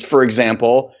perceived, for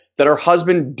example, that her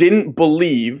husband didn't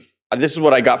believe, this is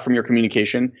what I got from your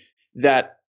communication,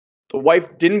 that the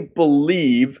wife didn't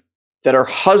believe that her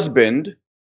husband,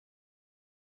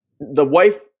 the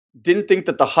wife didn't think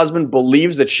that the husband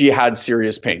believes that she had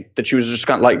serious pain, that she was just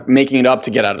kind of like making it up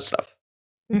to get out of stuff.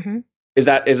 Mm-hmm. Is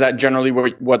that generally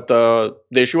what the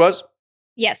issue was?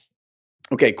 Yes.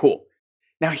 Okay, cool.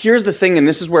 Now here's the thing, and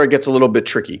this is where it gets a little bit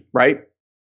tricky, right?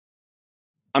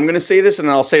 I'm going to say this and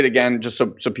I'll say it again just so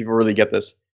people really get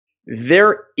this.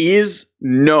 There is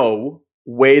no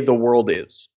way the world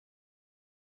is.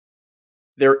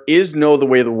 There is no the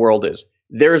way the world is.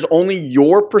 There's only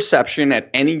your perception at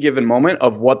any given moment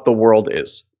of what the world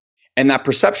is. And that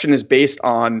perception is based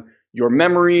on your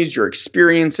memories, your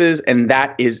experiences, and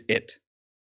that is it.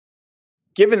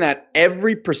 Given that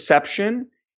every perception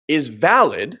is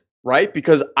valid, right?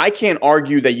 Because I can't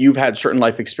argue that you've had certain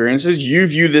life experiences. You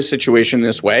view this situation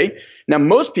this way. Now,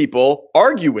 most people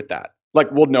argue with that.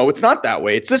 Like, well, no, it's not that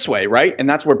way. It's this way, right? And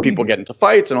that's where people get into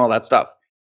fights and all that stuff.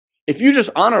 If you just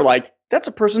honor, like, that's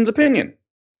a person's opinion.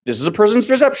 This is a person's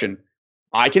perception.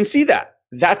 I can see that.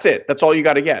 That's it. That's all you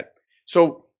got to get.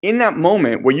 So in that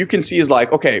moment, what you can see is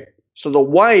like, okay, so the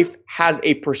wife has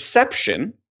a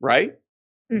perception, right?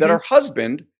 Mm-hmm. That her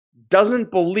husband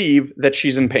doesn't believe that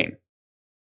she's in pain.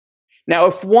 Now,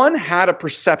 if one had a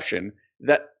perception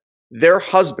that their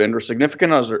husband or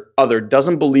significant other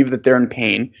doesn't believe that they're in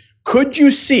pain, could you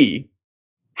see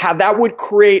how that would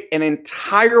create an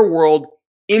entire world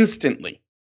instantly?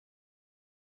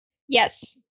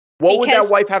 Yes. What would that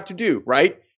wife have to do,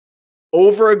 right?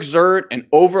 Overexert and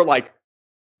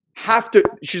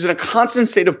she's in a constant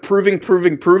state of proving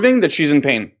that she's in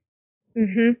pain.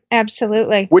 Mm-hmm.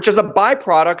 Absolutely. Which as a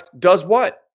byproduct does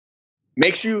what?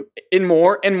 Makes you in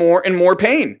more and more and more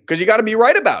pain because you got to be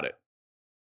right about it.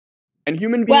 And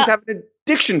human beings have an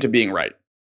addiction to being right.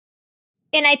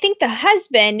 And I think the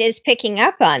husband is picking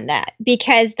up on that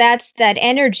because that's that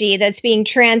energy that's being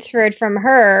transferred from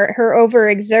her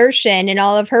overexertion and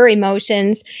all of her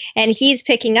emotions. And he's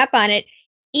picking up on it,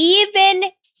 even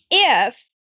if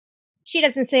she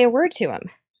doesn't say a word to him.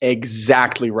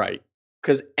 Exactly right.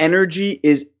 Because energy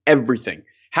is everything.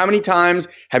 How many times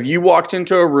have you walked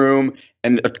into a room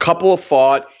and a couple have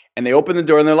fought and they open the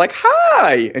door and they're like,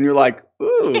 hi. And you're like,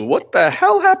 ooh, what the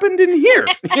hell happened in here?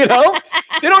 You know,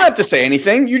 they don't have to say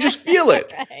anything. You just feel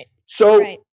it. Right.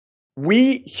 So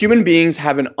we human beings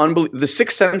have the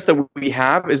sixth sense that we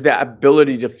have is the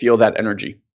ability to feel that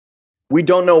energy. We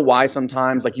don't know why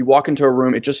sometimes, like you walk into a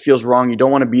room, it just feels wrong. You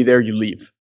don't want to be there. You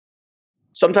leave.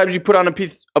 Sometimes you put on a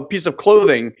piece of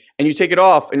clothing and you take it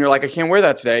off and you're like, I can't wear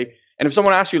that today. And if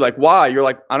someone asks you like, why, you're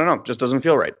like, I don't know, it just doesn't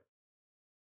feel right.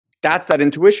 That's that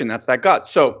intuition. That's that gut.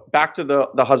 So back to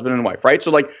the husband and wife, right? So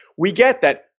like we get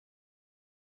that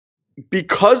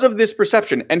because of this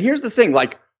perception. And here's the thing,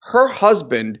 like her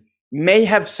husband may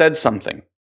have said something.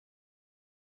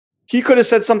 He could have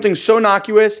said something so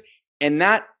innocuous and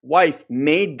that wife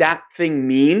made that thing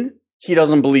mean he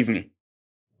doesn't believe me.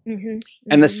 Mm-hmm.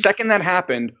 And the second that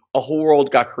happened, a whole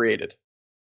world got created.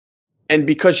 And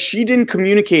because she didn't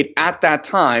communicate at that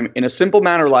time in a simple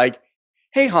manner like,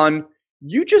 hey, hon,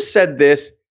 you just said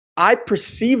this. I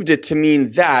perceived it to mean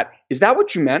that. Is that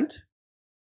what you meant?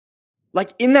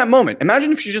 Like in that moment.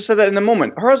 Imagine if she just said that in the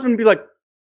moment. Her husband would be like,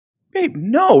 babe,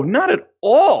 no, not at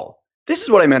all. This is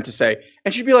what I meant to say.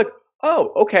 And she'd be like,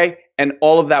 oh, okay. And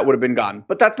all of that would have been gone.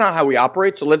 But that's not how we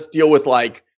operate. So let's deal with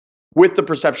the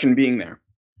perception being there.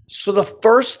 So the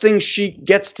first thing she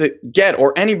gets to get,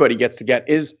 or anybody gets to get,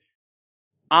 is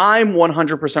I'm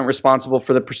 100% responsible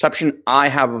for the perception I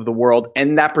have of the world.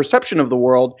 And that perception of the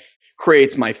world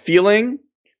creates my feeling,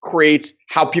 creates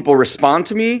how people respond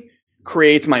to me,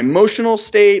 creates my emotional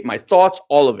state, my thoughts,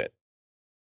 all of it.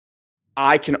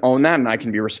 I can own that and I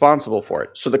can be responsible for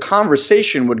it. So the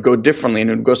conversation would go differently and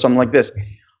it would go something like this.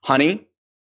 Honey,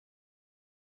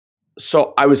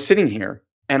 so I was sitting here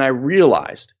and I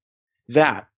realized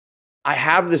that I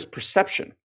have this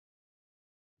perception.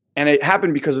 And it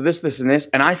happened because of this, and this.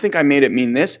 And I think I made it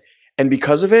mean this. And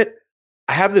because of it,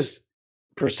 I have this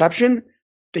perception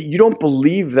that you don't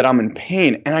believe that I'm in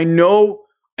pain. And I know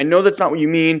that's not what you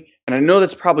mean. And I know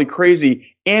that's probably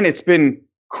crazy. And it's been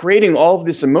creating all of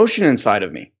this emotion inside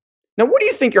of me. Now, what do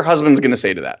you think your husband's going to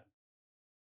say to that?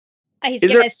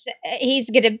 He's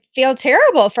gonna feel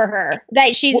terrible for her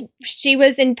that she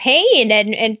was in pain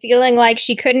and feeling like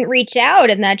she couldn't reach out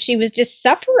and that she was just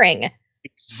suffering.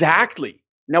 Exactly.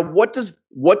 Now, what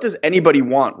does anybody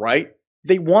want, right?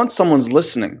 They want someone's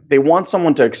listening. They want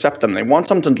someone to accept them. They want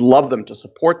someone to love them, to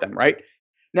support them, right?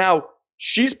 Now,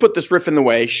 she's put this riff in the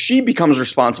way. She becomes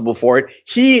responsible for it.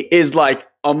 He is like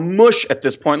a mush at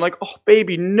this point, like, oh,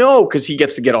 baby, no, because he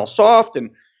gets to get all soft and,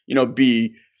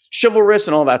 be chivalrous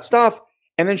and all that stuff.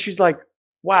 And then she's like,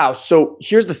 wow, so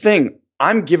here's the thing.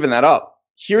 I'm giving that up.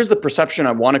 Here's the perception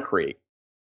I want to create,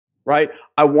 right?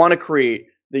 I want to create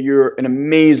that you're an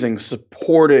amazing,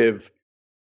 supportive,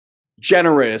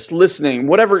 generous, listening,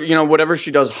 whatever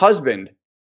she does, husband.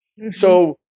 Mm-hmm.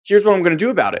 So here's what I'm going to do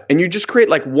about it. And you just create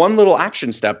like one little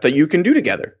action step that you can do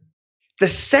together. The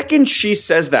second she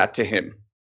says that to him,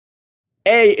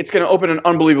 it's going to open an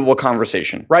unbelievable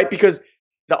conversation, right? Because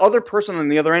the other person on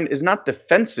the other end is not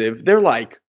defensive. They're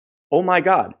like, oh my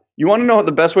God, you want to know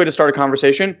the best way to start a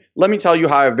conversation? Let me tell you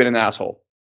how I've been an asshole.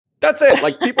 That's it.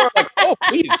 Like people are like, oh,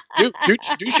 please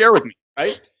do share with me,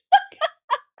 right?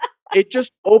 It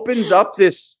just opens up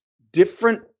this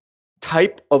different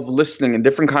type of listening and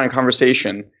different kind of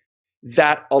conversation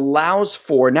that allows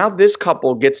for, now this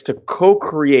couple gets to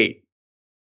co-create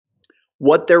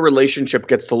what their relationship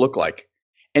gets to look like.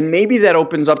 And maybe that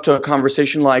opens up to a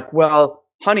conversation like, well,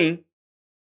 honey,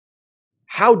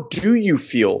 how do you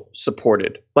feel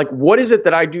supported? Like, what is it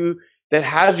that I do that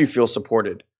has you feel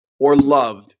supported or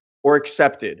loved or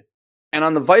accepted? And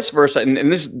on the vice versa,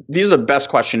 and these are the best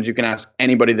questions you can ask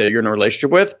anybody that you're in a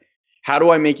relationship with. How do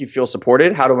I make you feel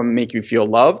supported? How do I make you feel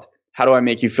loved? How do I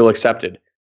make you feel accepted?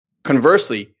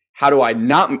 Conversely, How do I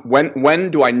not,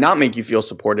 when do I not make you feel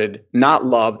supported, not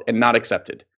loved, and not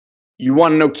accepted? You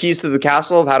want to know keys to the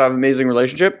castle of how to have an amazing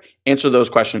relationship? Answer those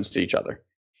questions to each other.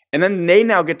 And then they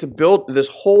now get to build this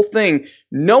whole thing.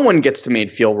 No one gets to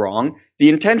made feel wrong. The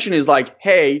intention is like,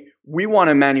 hey, we want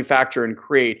to manufacture and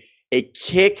create a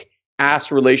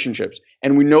kick-ass relationships.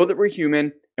 And we know that we're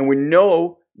human, and we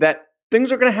know that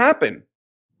things are going to happen.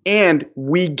 And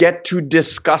we get to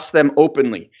discuss them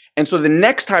openly. And so the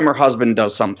next time her husband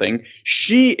does something,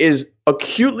 she is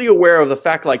acutely aware of the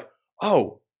fact like,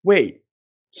 oh, wait,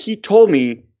 he told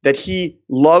me that he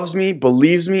loves me,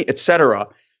 believes me, etc.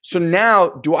 So now,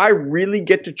 do I really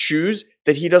get to choose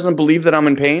that he doesn't believe that I'm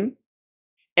in pain?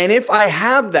 And if I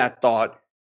have that thought,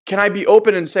 can I be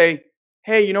open and say,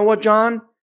 hey, you know what, John?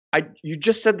 You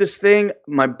just said this thing.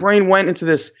 My brain went into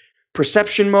this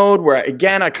perception mode where,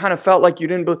 again, I kind of felt like you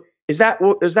didn't believe. Is that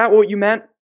what you meant?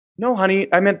 No, honey,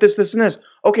 I meant this, this, and this.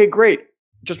 Okay, great.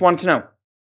 Just wanted to know.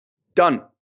 Done.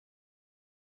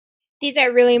 These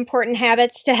are really important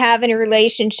habits to have in a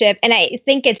relationship. And I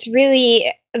think it's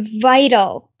really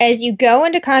vital as you go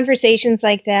into conversations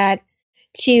like that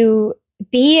to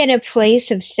be in a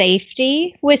place of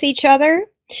safety with each other.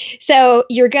 So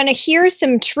you're going to hear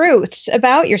some truths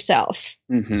about yourself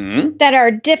that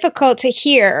are difficult to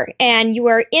hear, and you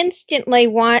are instantly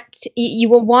you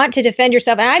will want to defend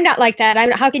yourself. And I'm not like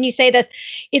that. How can you say this?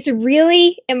 It's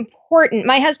really important.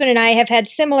 My husband and I have had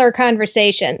similar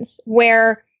conversations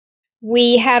where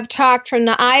we have talked from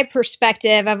the I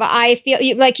perspective of I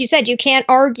feel, like you said, you can't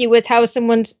argue with how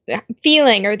someone's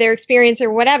feeling or their experience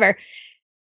or whatever.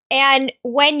 And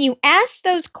when you ask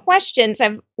those questions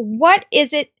of what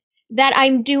is it that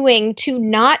I'm doing to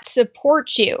not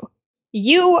support you,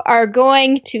 you are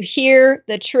going to hear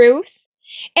the truth.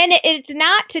 And it's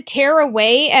not to tear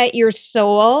away at your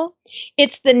soul.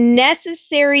 It's the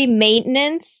necessary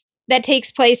maintenance that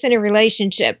takes place in a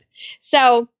relationship.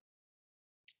 So,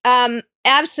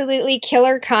 absolutely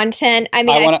killer content. I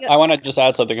mean, I want to just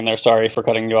add something in there. Sorry for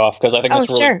cutting you off, because I think that's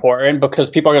really important, because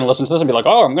people are going to listen to this and be like,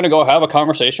 oh, I'm going to go have a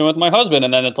conversation with my husband.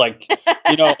 And then it's like,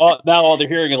 now all they're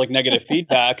hearing is like negative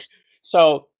feedback.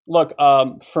 So look,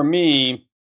 for me,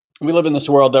 we live in this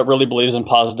world that really believes in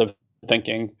positive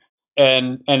thinking.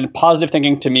 And positive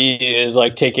thinking to me is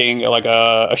like taking like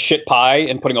a shit pie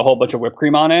and putting a whole bunch of whipped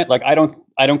cream on it. Like, I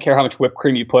don't care how much whipped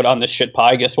cream you put on this shit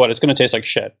pie. Guess what? It's going to taste like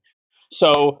shit.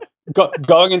 So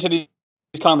going into these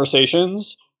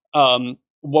conversations,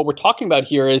 what we're talking about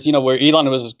here is, where Elon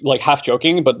was like half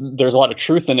joking, but there's a lot of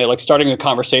truth in it, like starting a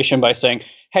conversation by saying,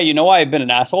 hey, I've been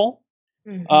an asshole.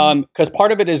 Because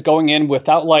part of it is going in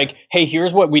without like, hey,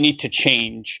 here's what we need to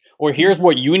change, or here's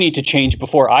what you need to change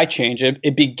before I change it.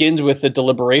 It begins with the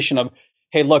deliberation of,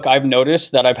 hey, look, I've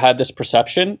noticed that I've had this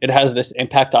perception. It has this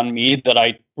impact on me that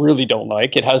I really don't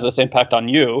like. It has this impact on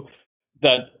you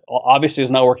that obviously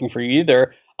is not working for you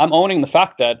either. I'm owning the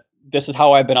fact that this is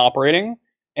how I've been operating,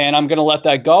 and I'm going to let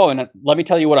that go. And let me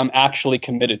tell you what I'm actually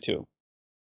committed to.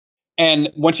 And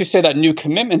once you say that new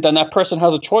commitment, then that person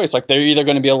has a choice. Like, they're either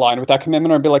going to be aligned with that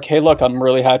commitment or be like, hey, look, I'm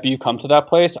really happy you come to that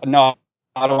place. No,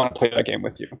 I don't want to play that game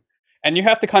with you. And you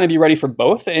have to kind of be ready for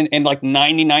both. And like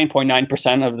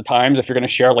 99.9% of the times, if you're going to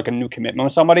share like a new commitment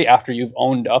with somebody after you've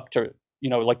owned up to,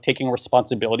 like taking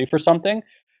responsibility for something,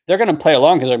 they're going to play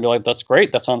along because they're going to be like, that's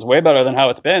great. That sounds way better than how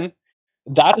it's been.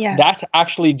 That's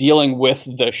actually dealing with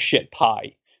the shit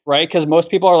pie, right? Because most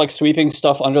people are like sweeping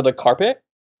stuff under the carpet.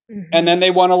 And then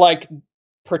they want to like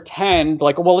pretend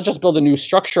like, well, let's just build a new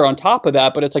structure on top of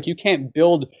that. But it's like, you can't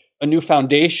build a new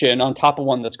foundation on top of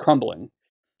one that's crumbling.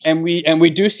 And we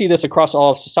do see this across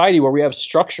all of society where we have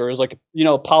structures like,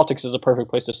 politics is a perfect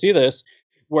place to see this,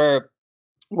 where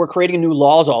we're creating new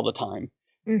laws all the time.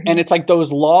 And it's like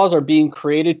those laws are being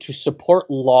created to support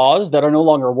laws that are no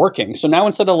longer working. So now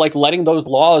instead of like letting those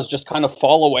laws just kind of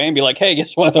fall away and be like, hey,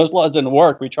 guess what? Those laws didn't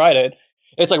work. We tried it.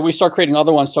 It's like we start creating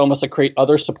other ones to almost like create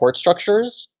other support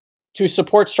structures to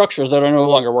support structures that are no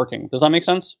longer working. Does that make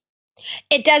sense?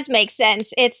 It does make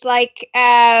sense. It's like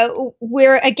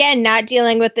we're, again, not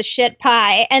dealing with the shit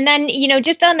pie. And then,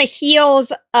 just on the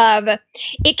heels of,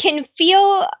 it can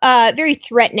feel very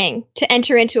threatening to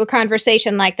enter into a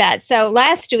conversation like that. So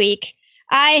last week,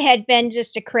 I had been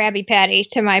just a Krabby Patty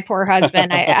to my poor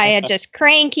husband. I had just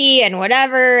cranky and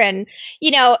whatever. And,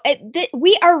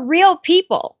 we are real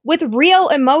people with real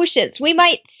emotions. We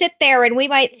might sit there and we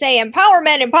might say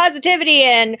empowerment and positivity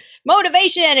and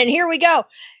motivation, and here we go.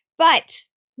 But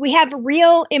we have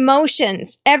real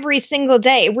emotions every single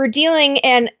day. We're dealing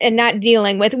and not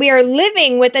dealing with. We are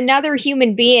living with another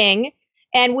human being.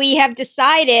 And we have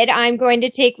decided I'm going to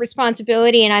take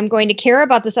responsibility and I'm going to care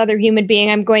about this other human being.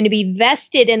 I'm going to be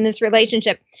vested in this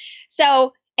relationship.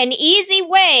 So, an easy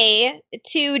way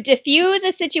to diffuse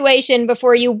a situation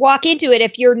before you walk into it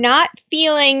if you're not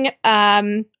feeling,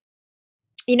 so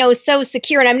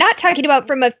secure. And I'm not talking about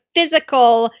from a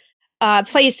physical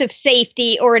place of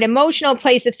safety or an emotional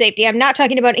place of safety. I'm not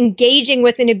talking about engaging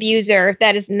with an abuser.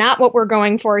 That is not what we're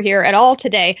going for here at all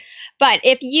today. But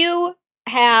if you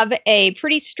have a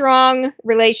pretty strong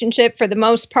relationship for the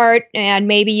most part, and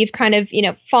maybe you've kind of,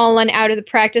 fallen out of the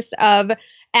practice of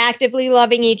actively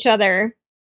loving each other,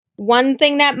 one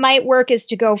thing that might work is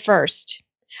to go first.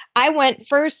 I went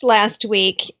first last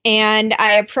week and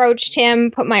I approached him,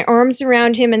 put my arms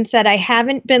around him and said, I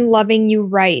haven't been loving you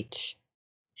right.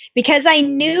 Because I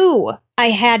knew I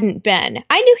hadn't been.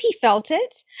 I knew he felt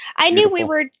it. I knew we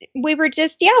were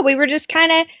just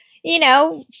kind of,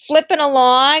 flipping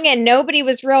along and nobody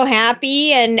was real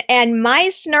happy. And my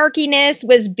snarkiness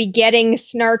was begetting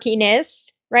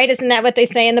snarkiness, right? Isn't that what they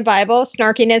say in the Bible?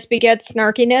 Snarkiness begets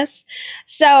snarkiness.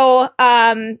 So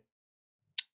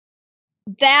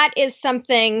that is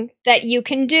something that you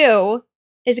can do,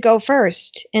 is go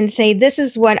first and say, this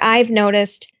is what I've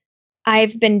noticed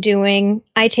I've been doing.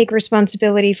 I take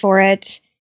responsibility for it.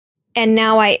 And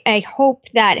now I hope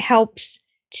that helps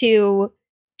to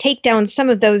take down some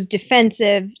of those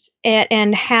defensives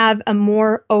and have a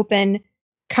more open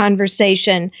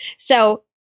conversation. So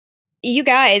you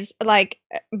guys,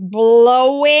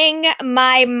 blowing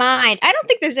my mind. I don't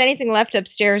think there's anything left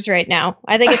upstairs right now.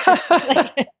 I think it's just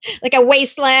like a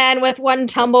wasteland with one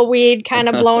tumbleweed kind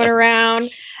of blowing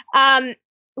around.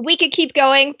 We could keep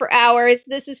going for hours.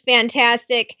 This is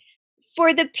fantastic.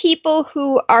 For the people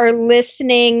who are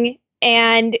listening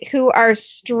and who are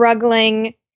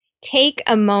struggling, take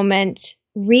a moment,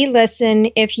 re-listen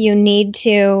if you need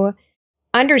to.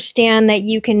 Understand that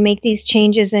you can make these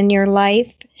changes in your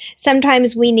life.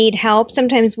 Sometimes we need help.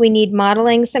 Sometimes we need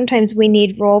modeling. Sometimes we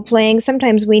need role playing.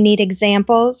 Sometimes we need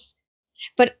examples.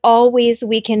 But always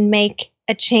we can make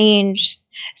a change.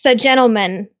 So,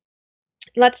 gentlemen,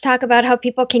 let's talk about how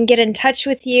people can get in touch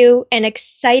with you and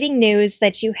exciting news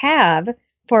that you have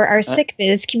for our Sick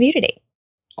Biz community.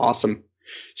 Awesome.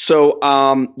 So,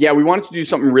 we wanted to do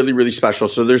something really, really special.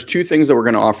 So there's two things that we're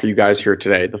going to offer you guys here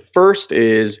today. The first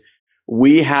is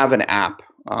we have an app.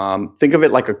 Think of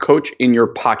it like a Coach in Your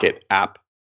Pocket app.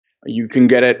 You can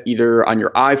get it either on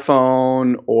your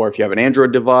iPhone, or if you have an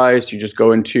Android device, you just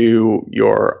go into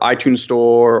your iTunes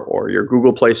store or your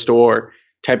Google Play store,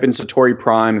 type in Satori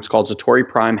Prime. It's called Satori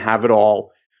Prime Have It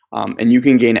All. And you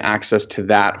can gain access to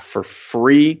that for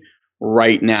free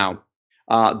right now.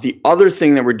 The other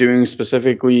thing that we're doing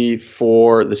specifically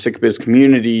for the Sick Biz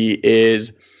community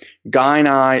is, Guy and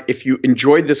I, if you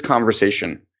enjoyed this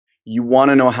conversation, you want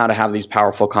to know how to have these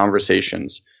powerful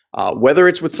conversations, whether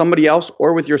it's with somebody else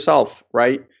or with yourself,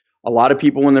 right? A lot of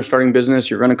people, when they're starting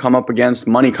business, you're going to come up against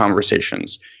money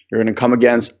conversations. You're going to come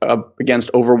against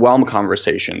overwhelm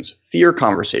conversations, fear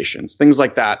conversations, things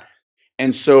like that.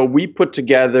 And so we put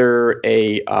together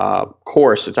a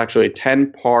course. It's actually a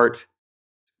 10-part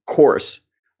course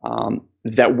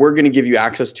that we're going to give you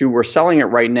access to. We're selling it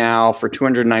right now for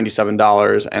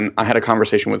 $297. And I had a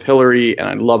conversation with Hillary, and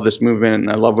I love this movement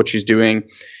and I love what she's doing.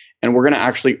 And we're going to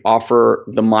actually offer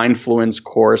the Mindfluence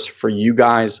course for you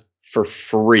guys for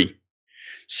free.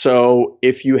 So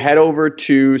if you head over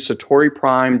to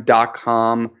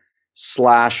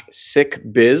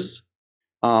satoriprime.com/sickbiz,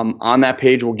 on that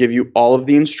page, we'll give you all of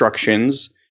the instructions.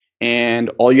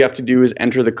 And all you have to do is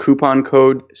enter the coupon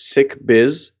code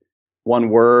SICKBIZ, one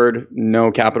word, no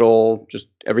capital, just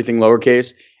everything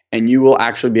lowercase, and you will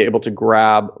actually be able to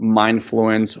grab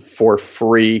Mindfluence for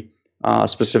free,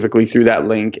 specifically through that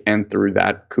link and through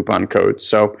that coupon code.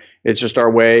 So it's just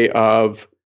our way of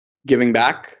giving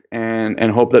back and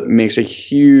hope that makes a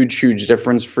huge, huge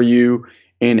difference for you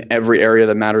in every area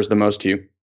that matters the most to you.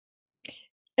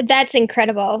 That's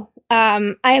incredible.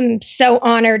 I am so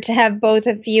honored to have both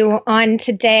of you on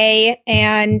today,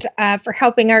 and for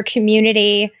helping our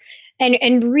community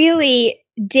and really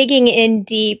digging in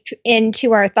deep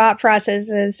into our thought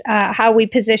processes, how we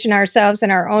position ourselves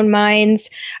in our own minds,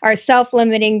 our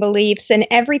self-limiting beliefs, and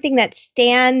everything that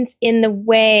stands in the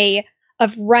way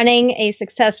of running a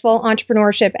successful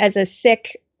entrepreneurship as a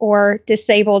sick or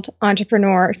disabled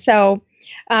entrepreneur. So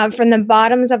from the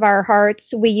bottoms of our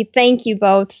hearts, we thank you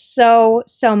both so,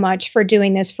 so much for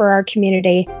doing this for our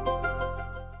community.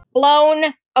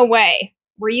 Blown away.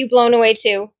 Were you blown away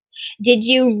too? Did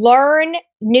you learn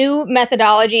new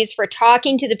methodologies for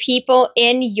talking to the people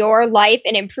in your life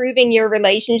and improving your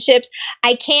relationships?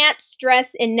 I can't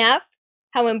stress enough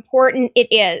how important it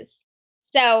is.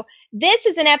 So This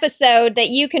is an episode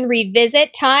that you can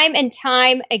revisit time and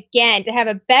time again to have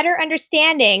a better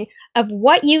understanding of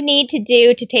what you need to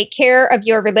do to take care of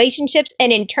your relationships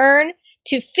and in turn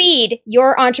to feed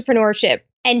your entrepreneurship.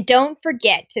 And don't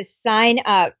forget to sign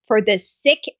up for the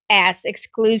Sick Ass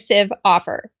exclusive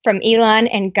offer from Elon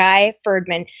and Guy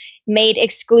Ferdman, made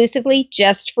exclusively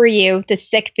just for you, the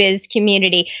Sick Biz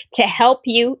community, to help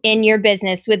you in your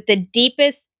business with the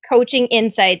deepest coaching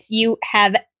insights you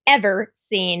have ever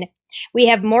seen. We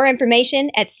have more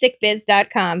information at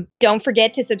sickbiz.com. Don't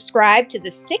forget to subscribe to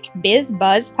the Sick Biz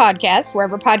Buzz podcast,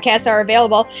 wherever podcasts are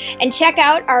available, and check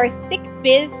out our Sick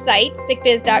Biz site,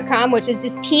 sickbiz.com, which is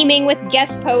just teeming with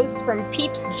guest posts from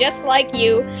peeps just like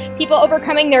you, people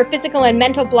overcoming their physical and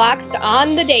mental blocks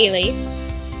on the daily.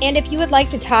 And if you would like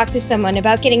to talk to someone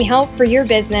about getting help for your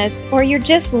business, or you're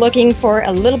just looking for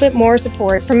a little bit more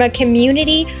support from a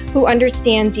community who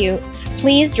understands you,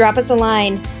 please drop us a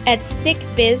line at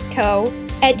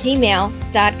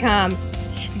sickbizco@gmail.com.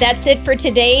 That's it for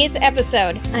today's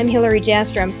episode. I'm Hillary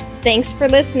Jastrom. Thanks for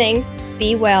listening.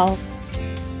 Be well.